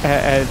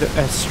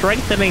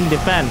strengthening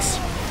defense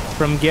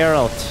from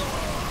Geralt.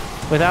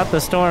 Without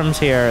the storms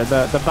here,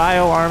 the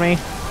bio army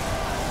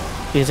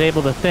is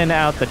able to thin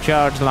out the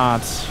charge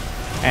lots.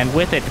 And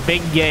with it,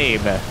 Big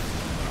Gabe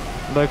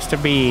looks to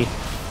be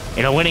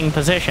in a winning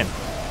position.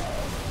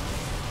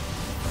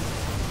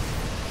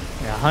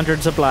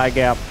 100 supply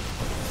gap.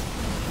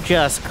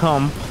 Just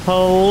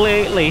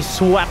completely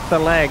swept the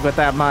leg with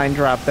that mine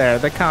drop there.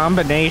 The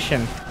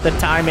combination, the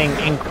timing,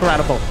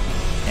 incredible.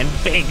 And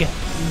Big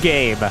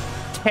Gabe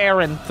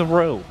tearing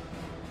through.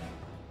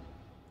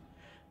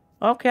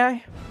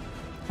 Okay.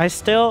 I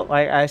still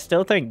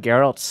think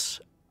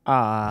Geralt's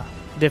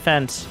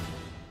defense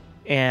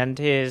and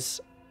his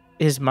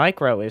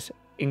micro is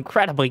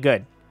incredibly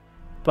good.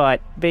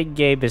 But Big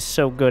Gabe is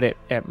so good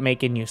at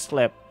making you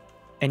slip,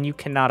 and you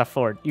can't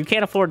afford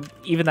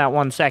even that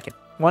 1 second.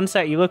 1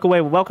 second, you look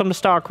away, welcome to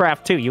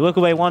StarCraft 2. You look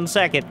away 1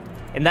 second,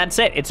 and that's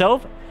it, it's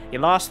over. You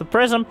lost the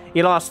prism,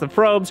 you lost the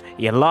probes,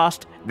 you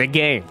lost the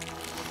game.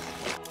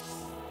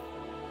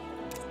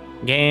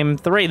 Game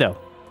 3, though.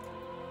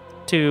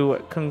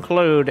 To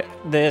conclude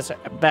this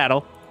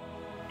battle,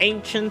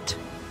 Ancient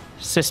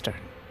Sister.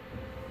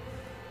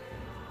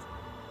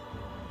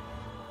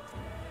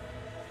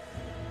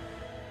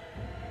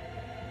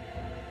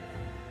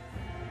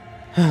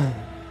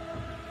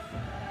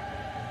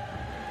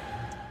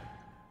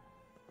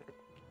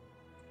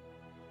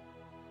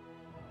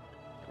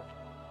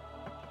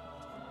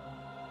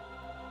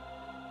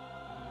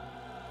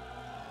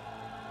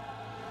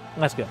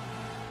 Let's go.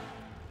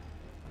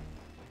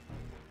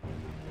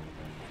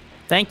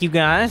 Thank you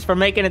guys for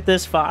making it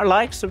this far.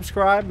 Like,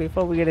 subscribe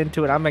before we get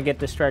into it. I'm gonna get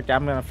distracted.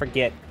 I'm gonna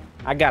forget.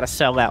 I gotta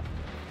sell out.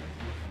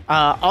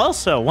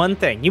 Also, one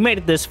thing. You made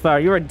it this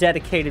far. You're a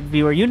dedicated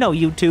viewer. You know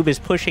YouTube is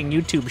pushing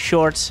YouTube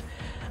Shorts.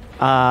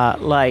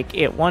 Like,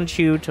 it wants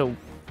you to...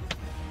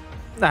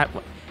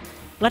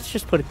 let's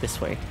just put it this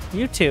way.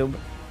 YouTube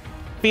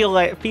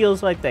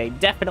feels like they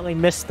definitely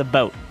missed the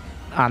boat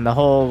on the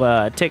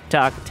whole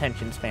TikTok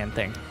attention span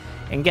thing.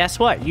 And guess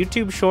what?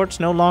 YouTube Shorts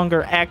no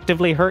longer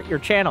actively hurt your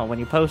channel when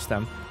you post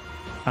them.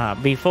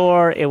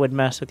 Before, it would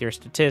mess with your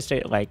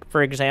statistics. Like,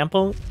 for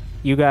example,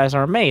 you guys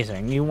are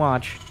amazing. You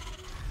watch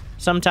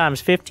sometimes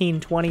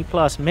 15, 20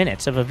 plus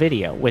minutes of a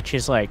video, which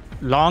is like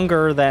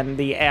longer than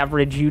the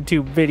average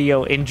YouTube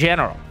video in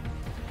general.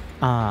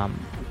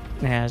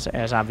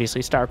 As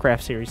obviously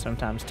StarCraft series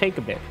sometimes take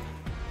a bit.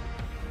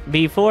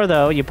 Before,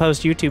 though, you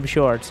post YouTube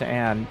Shorts,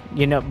 and,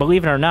 you know,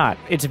 believe it or not,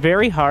 it's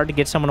very hard to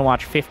get someone to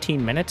watch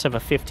 15 minutes of a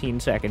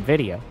 15-second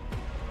video.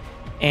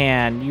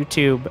 And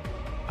YouTube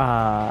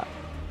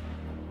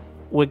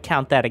would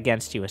count that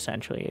against you,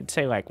 essentially. It'd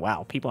say, like,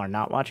 wow, people are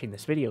not watching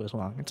this video as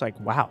long. It's like,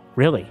 wow,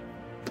 really?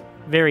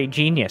 Very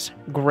genius.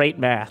 Great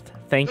math.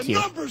 Thank you.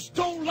 The numbers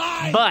don't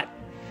lie! But...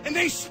 and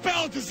they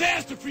spell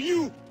disaster for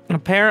you!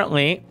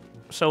 Apparently,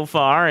 so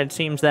far, it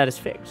seems that is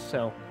fixed,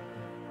 so...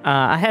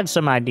 I had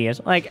some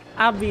ideas. Like,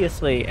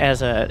 obviously,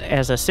 as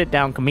a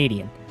sit-down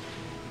comedian,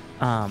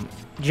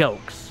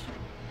 jokes,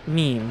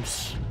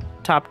 memes,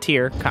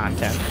 top-tier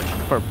content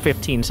for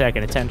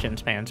 15-second attention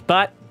spans.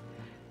 But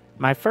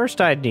my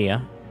first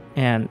idea,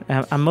 and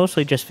I'm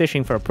mostly just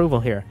fishing for approval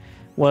here,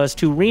 was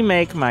to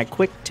remake my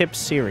Quick Tips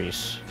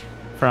series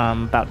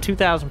from about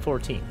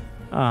 2014.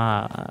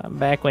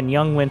 Back when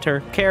young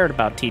Winter cared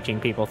about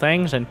teaching people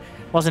things and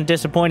wasn't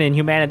disappointed in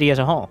humanity as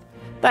a whole.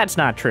 That's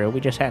not true. We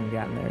just hadn't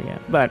gotten there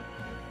yet. But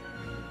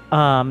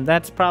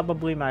that's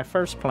probably my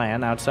first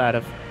plan outside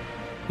of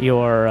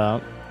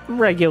your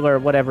regular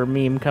whatever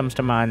meme comes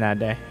to mind that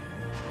day,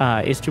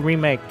 is to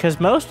remake. Because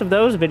most of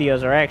those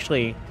videos are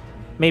actually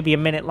maybe a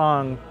minute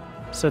long,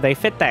 so they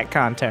fit that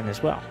content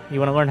as well. You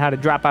want to learn how to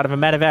drop out of a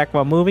medevac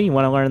while moving? You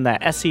want to learn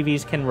that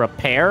SCVs can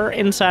repair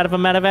inside of a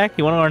medevac?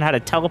 You want to learn how to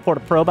teleport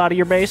a probe out of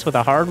your base with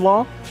a hard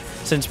wall,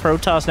 since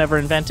Protoss never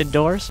invented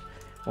doors?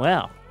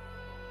 Well...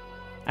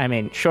 I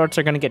mean, shorts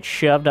are going to get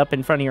shoved up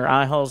in front of your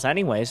eye holes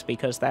anyways,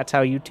 because that's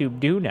how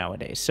YouTube do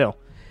nowadays. So,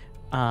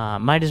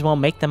 might as well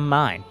make them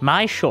mine.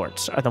 My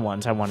shorts are the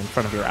ones I want in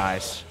front of your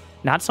eyes.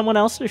 Not someone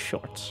else's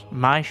shorts.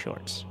 My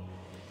shorts.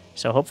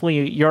 So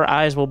hopefully your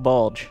eyes will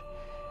bulge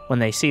when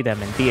they see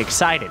them and be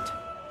excited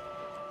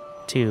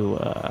to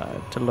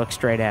look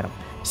straight at them.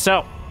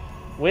 So,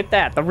 with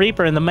that, the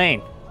Reaper in the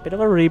main. Bit of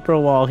a Reaper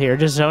wall here,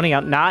 just zoning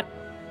out. Not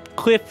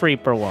Cliff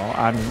Reaper wall.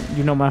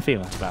 You know my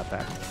feelings about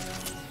that.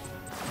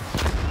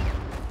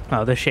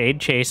 Oh, the Shade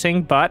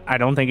chasing, but I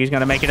don't think he's going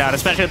to make it out,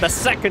 especially with the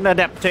second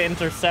Adept to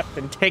intercept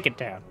and take it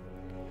down.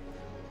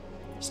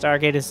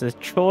 Stargate is the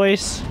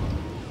choice.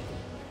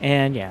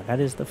 And yeah, that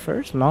is the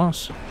first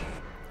loss.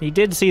 He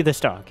did see the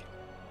stock.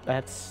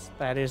 That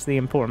is the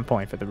important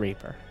point for the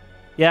Reaper.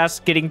 Yes,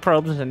 getting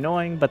probes is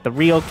annoying, but the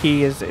real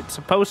key is it's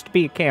supposed to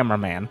be a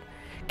cameraman.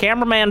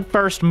 Cameraman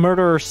first,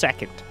 murderer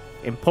second.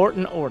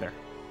 Important order.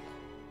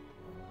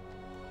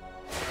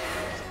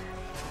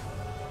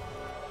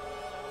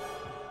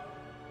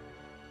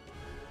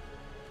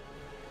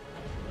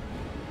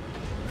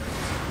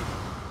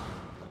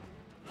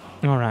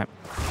 All right.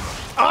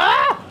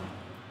 Ah!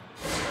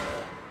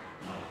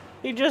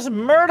 He just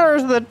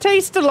murders the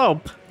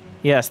Tastalope.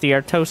 Yes, the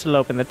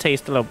Artosalope and the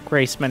Tastalope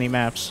grace many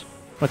maps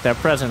with their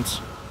presence.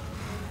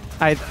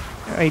 I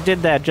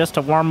did that just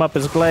to warm up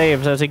his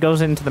glaives as he goes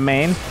into the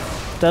main.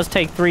 Does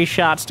take 3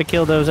 shots to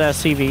kill those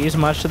SCVs,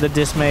 much to the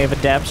dismay of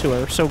Adepts who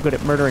are so good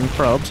at murdering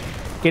probes.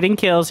 Getting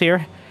kills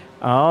here.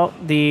 Oh,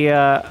 the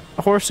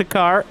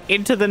Horsicar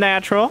into the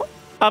natural,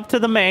 up to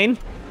the main.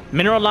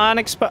 Mineral line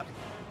expo...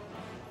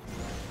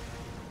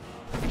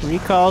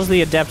 Recalls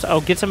the Adepts.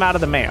 Oh, gets him out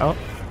of the main. Oh.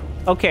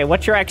 Okay,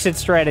 what's your exit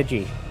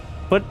strategy?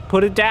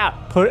 Put it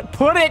down.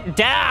 Put it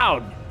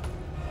down!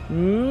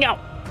 No!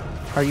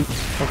 Are you...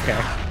 Okay.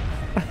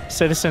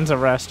 Citizens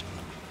arrest.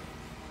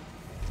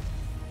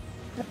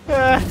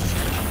 Well,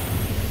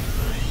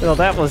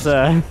 that was,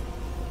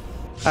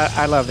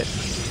 I love it.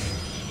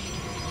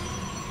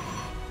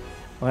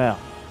 Well,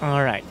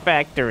 alright,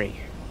 factory.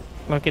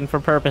 Looking for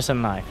purpose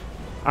in life.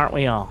 Aren't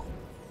we all?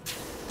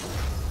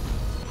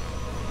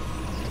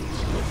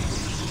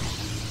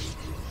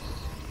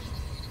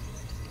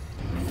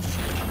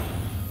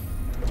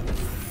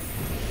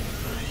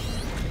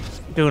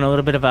 Doing a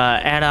little bit of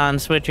add-on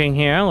switching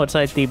here. Looks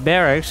like the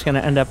barracks gonna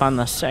end up on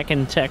the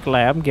second tech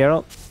lab.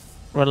 Geralt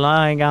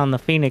relying on the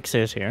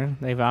Phoenixes here.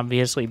 They've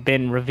obviously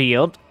been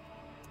revealed.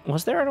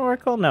 Was there an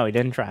oracle? No, he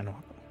didn't try an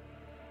oracle.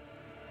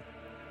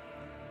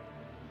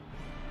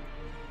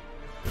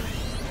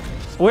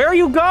 Where are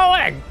you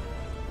going?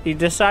 He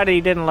decided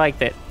he didn't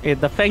like it.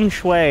 The feng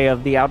shui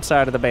of the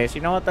outside of the base.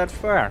 You know what? That's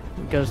fair.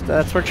 Because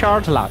that's where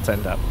charge lots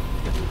end up.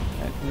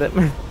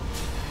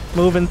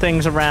 Moving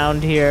things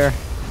around here.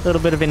 A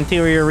little bit of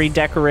interior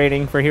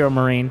redecorating for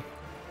HeroMarine.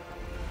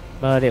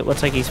 But it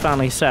looks like he's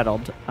finally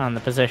settled on the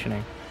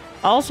positioning.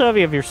 Also, if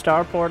you have your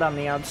starport on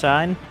the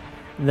outside,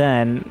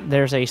 then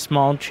there's a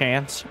small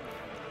chance,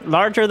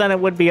 larger than it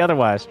would be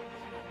otherwise,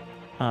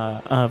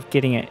 of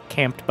getting it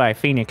camped by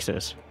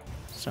Phoenixes.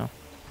 So.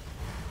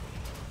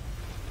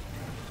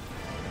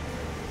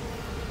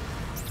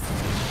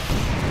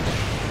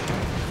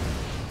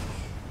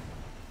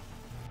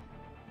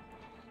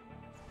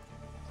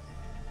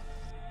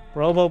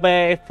 Robo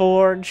Bay,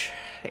 Forge,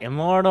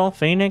 Immortal,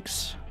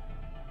 Phoenix.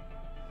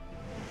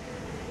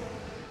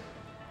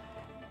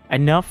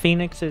 Enough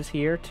Phoenixes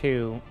here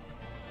to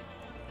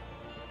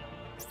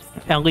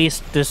at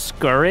least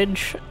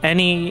discourage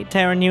any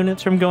Terran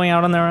units from going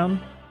out on their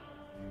own.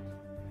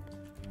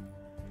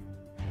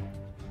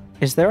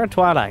 Is there a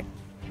Twilight?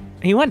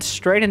 He went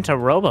straight into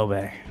Robo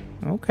Bay.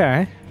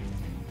 Okay.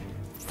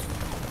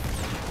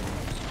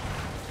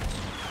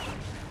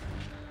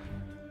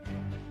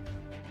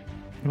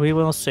 We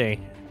will see.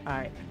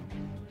 Alright.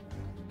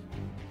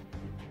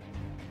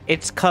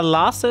 It's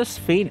Colossus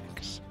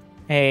Phoenix.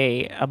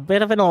 A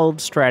bit of an old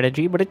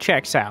strategy, but it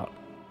checks out.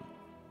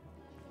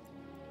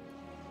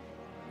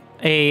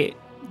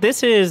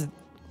 This is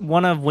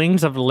one of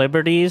Wings of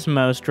Liberty's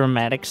most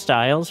dramatic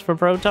styles for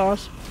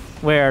Protoss,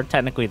 where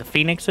technically the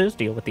Phoenixes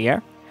deal with the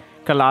air,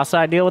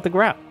 Colossi deal with the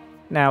ground.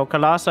 Now,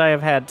 Colossi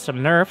have had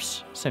some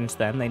nerfs since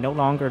then. They no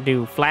longer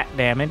do flat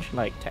damage,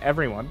 like to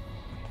everyone.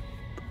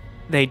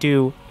 They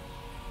do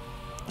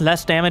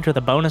less damage with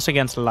a bonus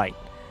against light.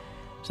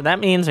 So that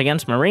means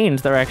against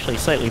Marines, they're actually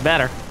slightly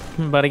better.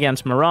 But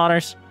against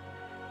Marauders,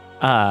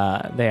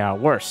 they are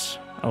worse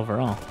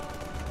overall.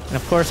 And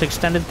of course,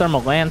 Extended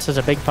Thermal Lance is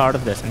a big part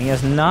of this. And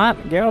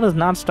Geralt has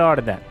not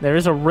started that. There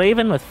is a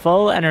Raven with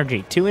full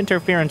energy, 2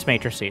 interference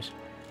matrices.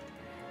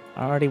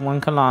 Already 1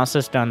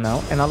 Colossus done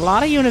though. And a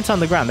lot of units on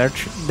the ground.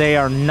 They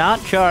are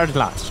not charged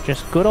lots,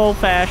 just good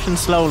old-fashioned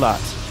slow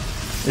lots.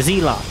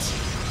 Z-lots.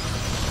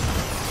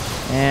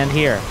 And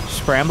here,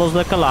 scrambles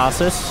the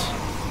Colossus.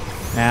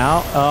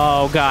 Now,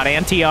 oh god,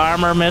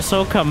 anti-armor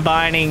missile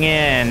combining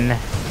in.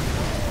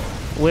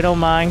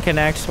 Widowmine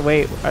connects.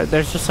 Wait,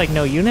 there's just like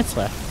no units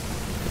left.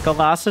 The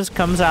Colossus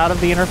comes out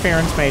of the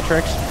interference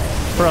matrix.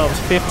 Probes,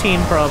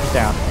 15 probes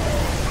down.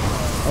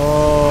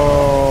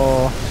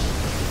 Oh.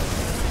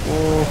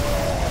 Ooh.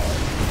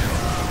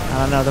 I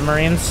don't know, the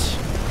Marines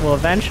will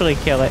eventually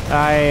kill it.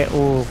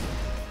 Oof,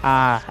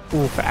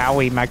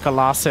 owie, my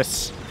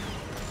Colossus.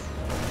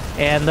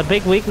 And the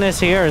big weakness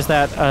here is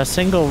that a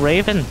single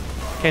Raven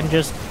can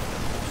just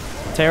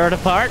tear it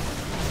apart.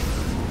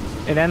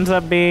 It ends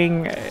up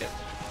being,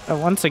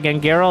 once again,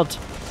 Geralt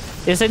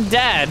isn't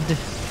dead.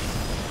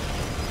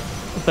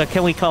 But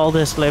can we call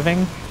this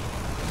living?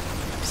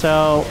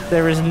 So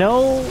there is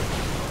no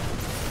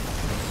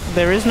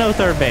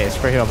third base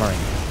for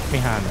HeroMarine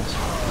behind us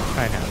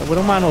right now. The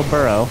Widowmine will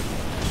burrow.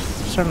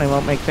 Certainly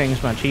won't make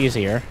things much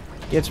easier.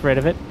 Gets rid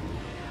of it.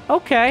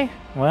 Okay,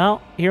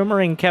 well,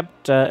 HeroMarine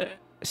kept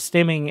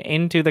stimming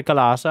into the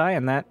Colossi,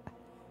 and that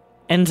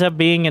ends up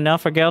being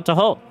enough for Geralt to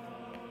hold.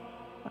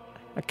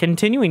 A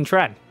continuing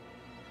trend.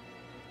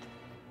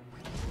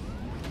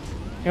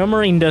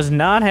 HeroMarine does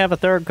not have a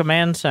third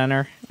command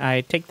center.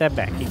 I take that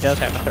back. He does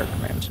have a third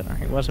command center.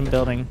 He wasn't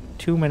building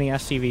too many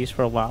SCVs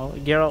for a while.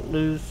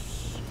 Geralt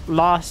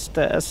lost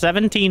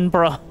 17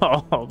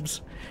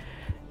 probes.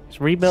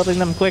 He's rebuilding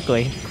them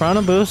quickly.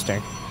 Chrono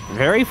boosting.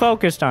 Very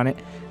focused on it.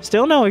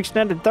 Still no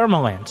extended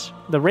thermal lance.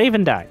 The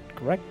Raven died,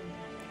 correct?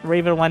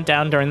 Raven went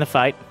down during the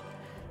fight.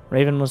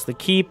 Raven was the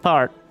key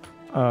part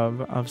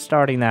of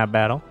starting that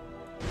battle.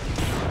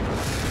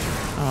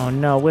 Oh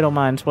no,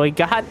 Widowmines. Well, he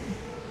got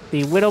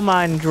the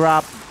Widowmine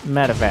drop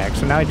medevac,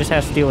 so now he just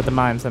has to deal with the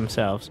mines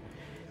themselves.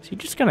 Is he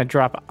just gonna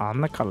drop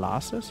on the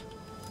Colossus?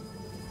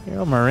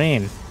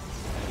 HeroMarine.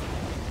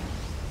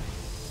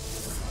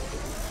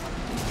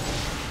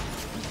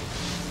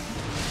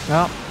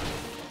 Well,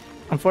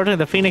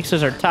 unfortunately the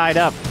Phoenixes are tied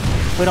up.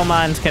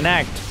 Widowmines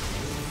connect.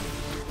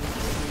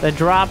 The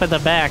drop at the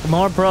back.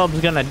 More probes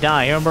gonna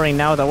die. HeroMarine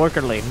now with a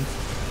worker lead.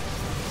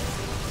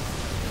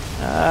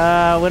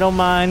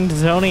 Widowmine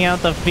zoning out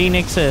the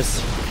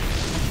Phoenixes.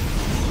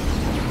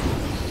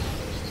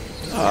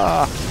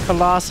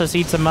 Colossus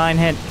eats a mine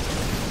hit.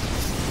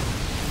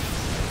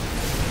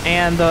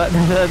 and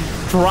the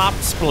drop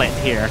split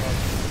here.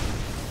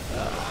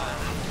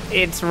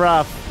 It's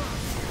rough.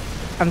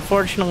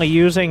 Unfortunately,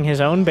 using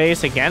his own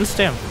base against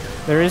him.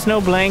 There is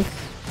no blink.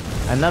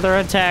 Another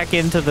attack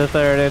into the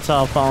third. It's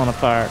all falling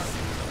apart.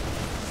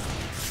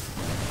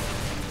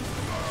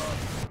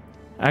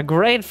 A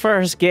great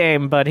first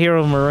game, but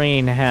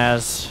HeroMarine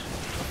has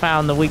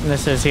found the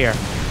weaknesses here.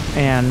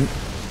 And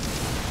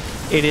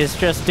it is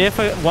just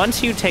difficult.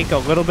 Once you take a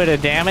little bit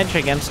of damage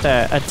against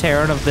a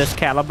Terran of this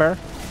caliber,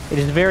 it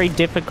is very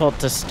difficult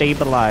to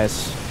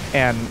stabilize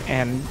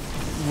and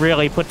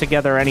really put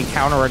together any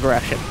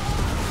counter-aggression,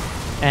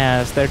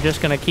 as they're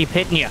just going to keep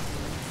hitting you.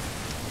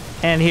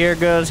 And here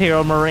goes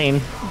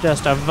HeroMarine.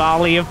 Just a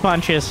volley of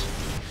punches.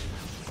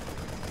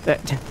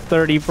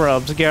 30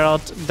 probes.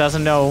 Geralt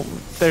doesn't know.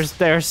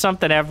 There's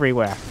something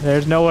everywhere.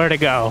 There's nowhere to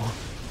go.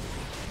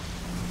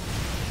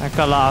 A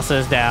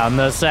Colossus down.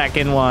 The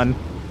second one.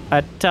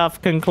 A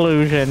tough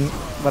conclusion,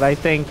 but I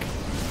think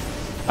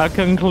a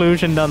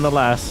conclusion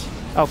nonetheless.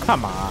 Oh,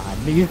 come on.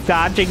 He's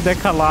dodging the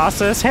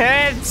Colossus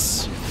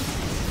hits!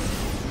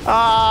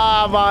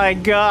 Oh my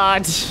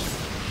god.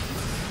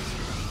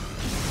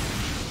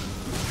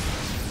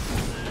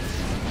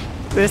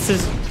 This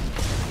is...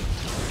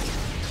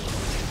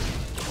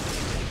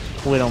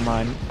 We don't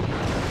mind.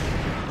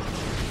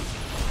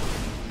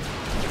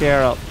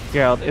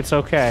 Geralt, it's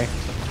okay.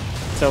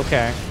 It's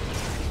okay.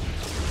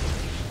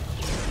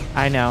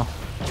 I know.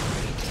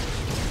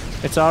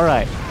 It's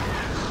alright.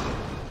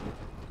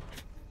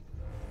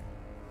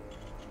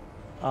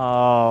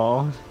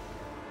 Oh.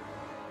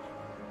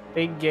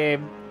 Big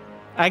game.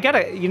 I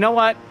gotta... You know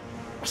what?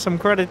 Some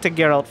credit to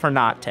Geralt for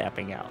not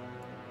tapping out.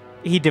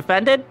 He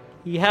defended,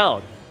 he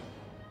held.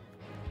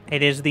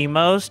 It is the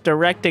most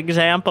direct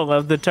example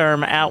of the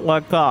term at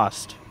what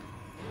cost.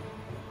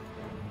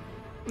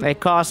 It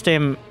cost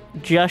him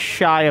just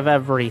shy of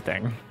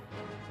everything.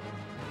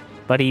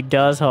 But he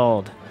does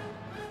hold.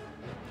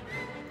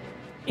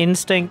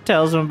 Instinct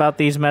tells him about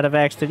these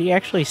medevacs. Did he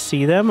actually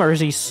see them, or is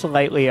he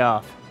slightly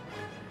off?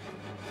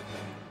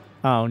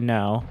 Oh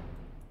no.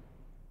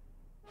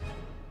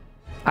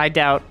 I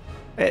doubt.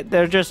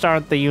 There just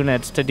aren't the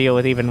units to deal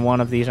with even one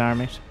of these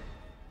armies.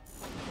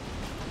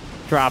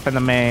 Drop in the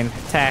main.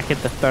 Attack at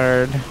the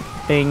third.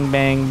 Bing,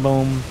 bang,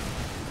 boom.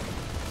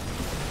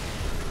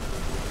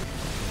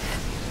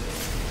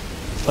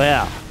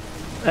 Well,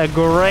 a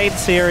great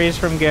series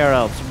from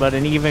Geralt, but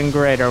an even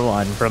greater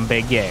one from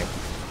Big Game.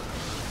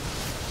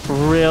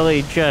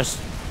 Really just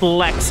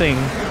flexing.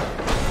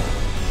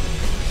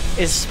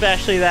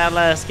 Especially that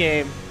last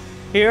game.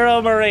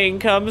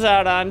 HeroMarine comes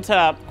out on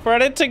top.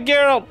 Credit to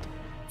Geralt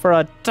for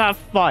a tough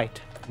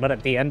fight. But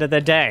at the end of the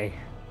day,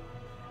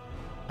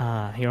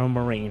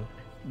 HeroMarine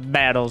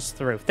battles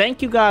through.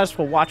 Thank you guys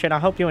for watching. I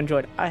hope you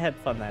enjoyed. I had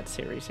fun that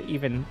series,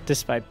 even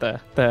despite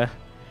the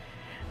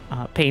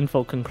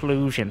painful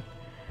conclusion.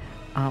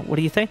 What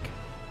do you think?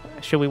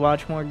 Should we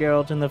watch more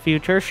Geralt in the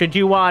future? Should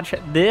you watch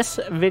this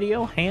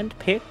video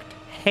handpicked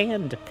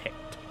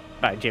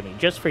by Jimmy,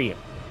 just for you?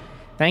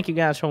 Thank you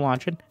guys for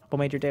watching. Hope I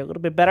made your day a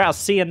little bit better. I'll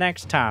see you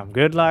next time.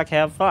 Good luck.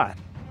 Have fun.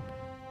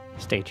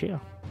 Stay chill.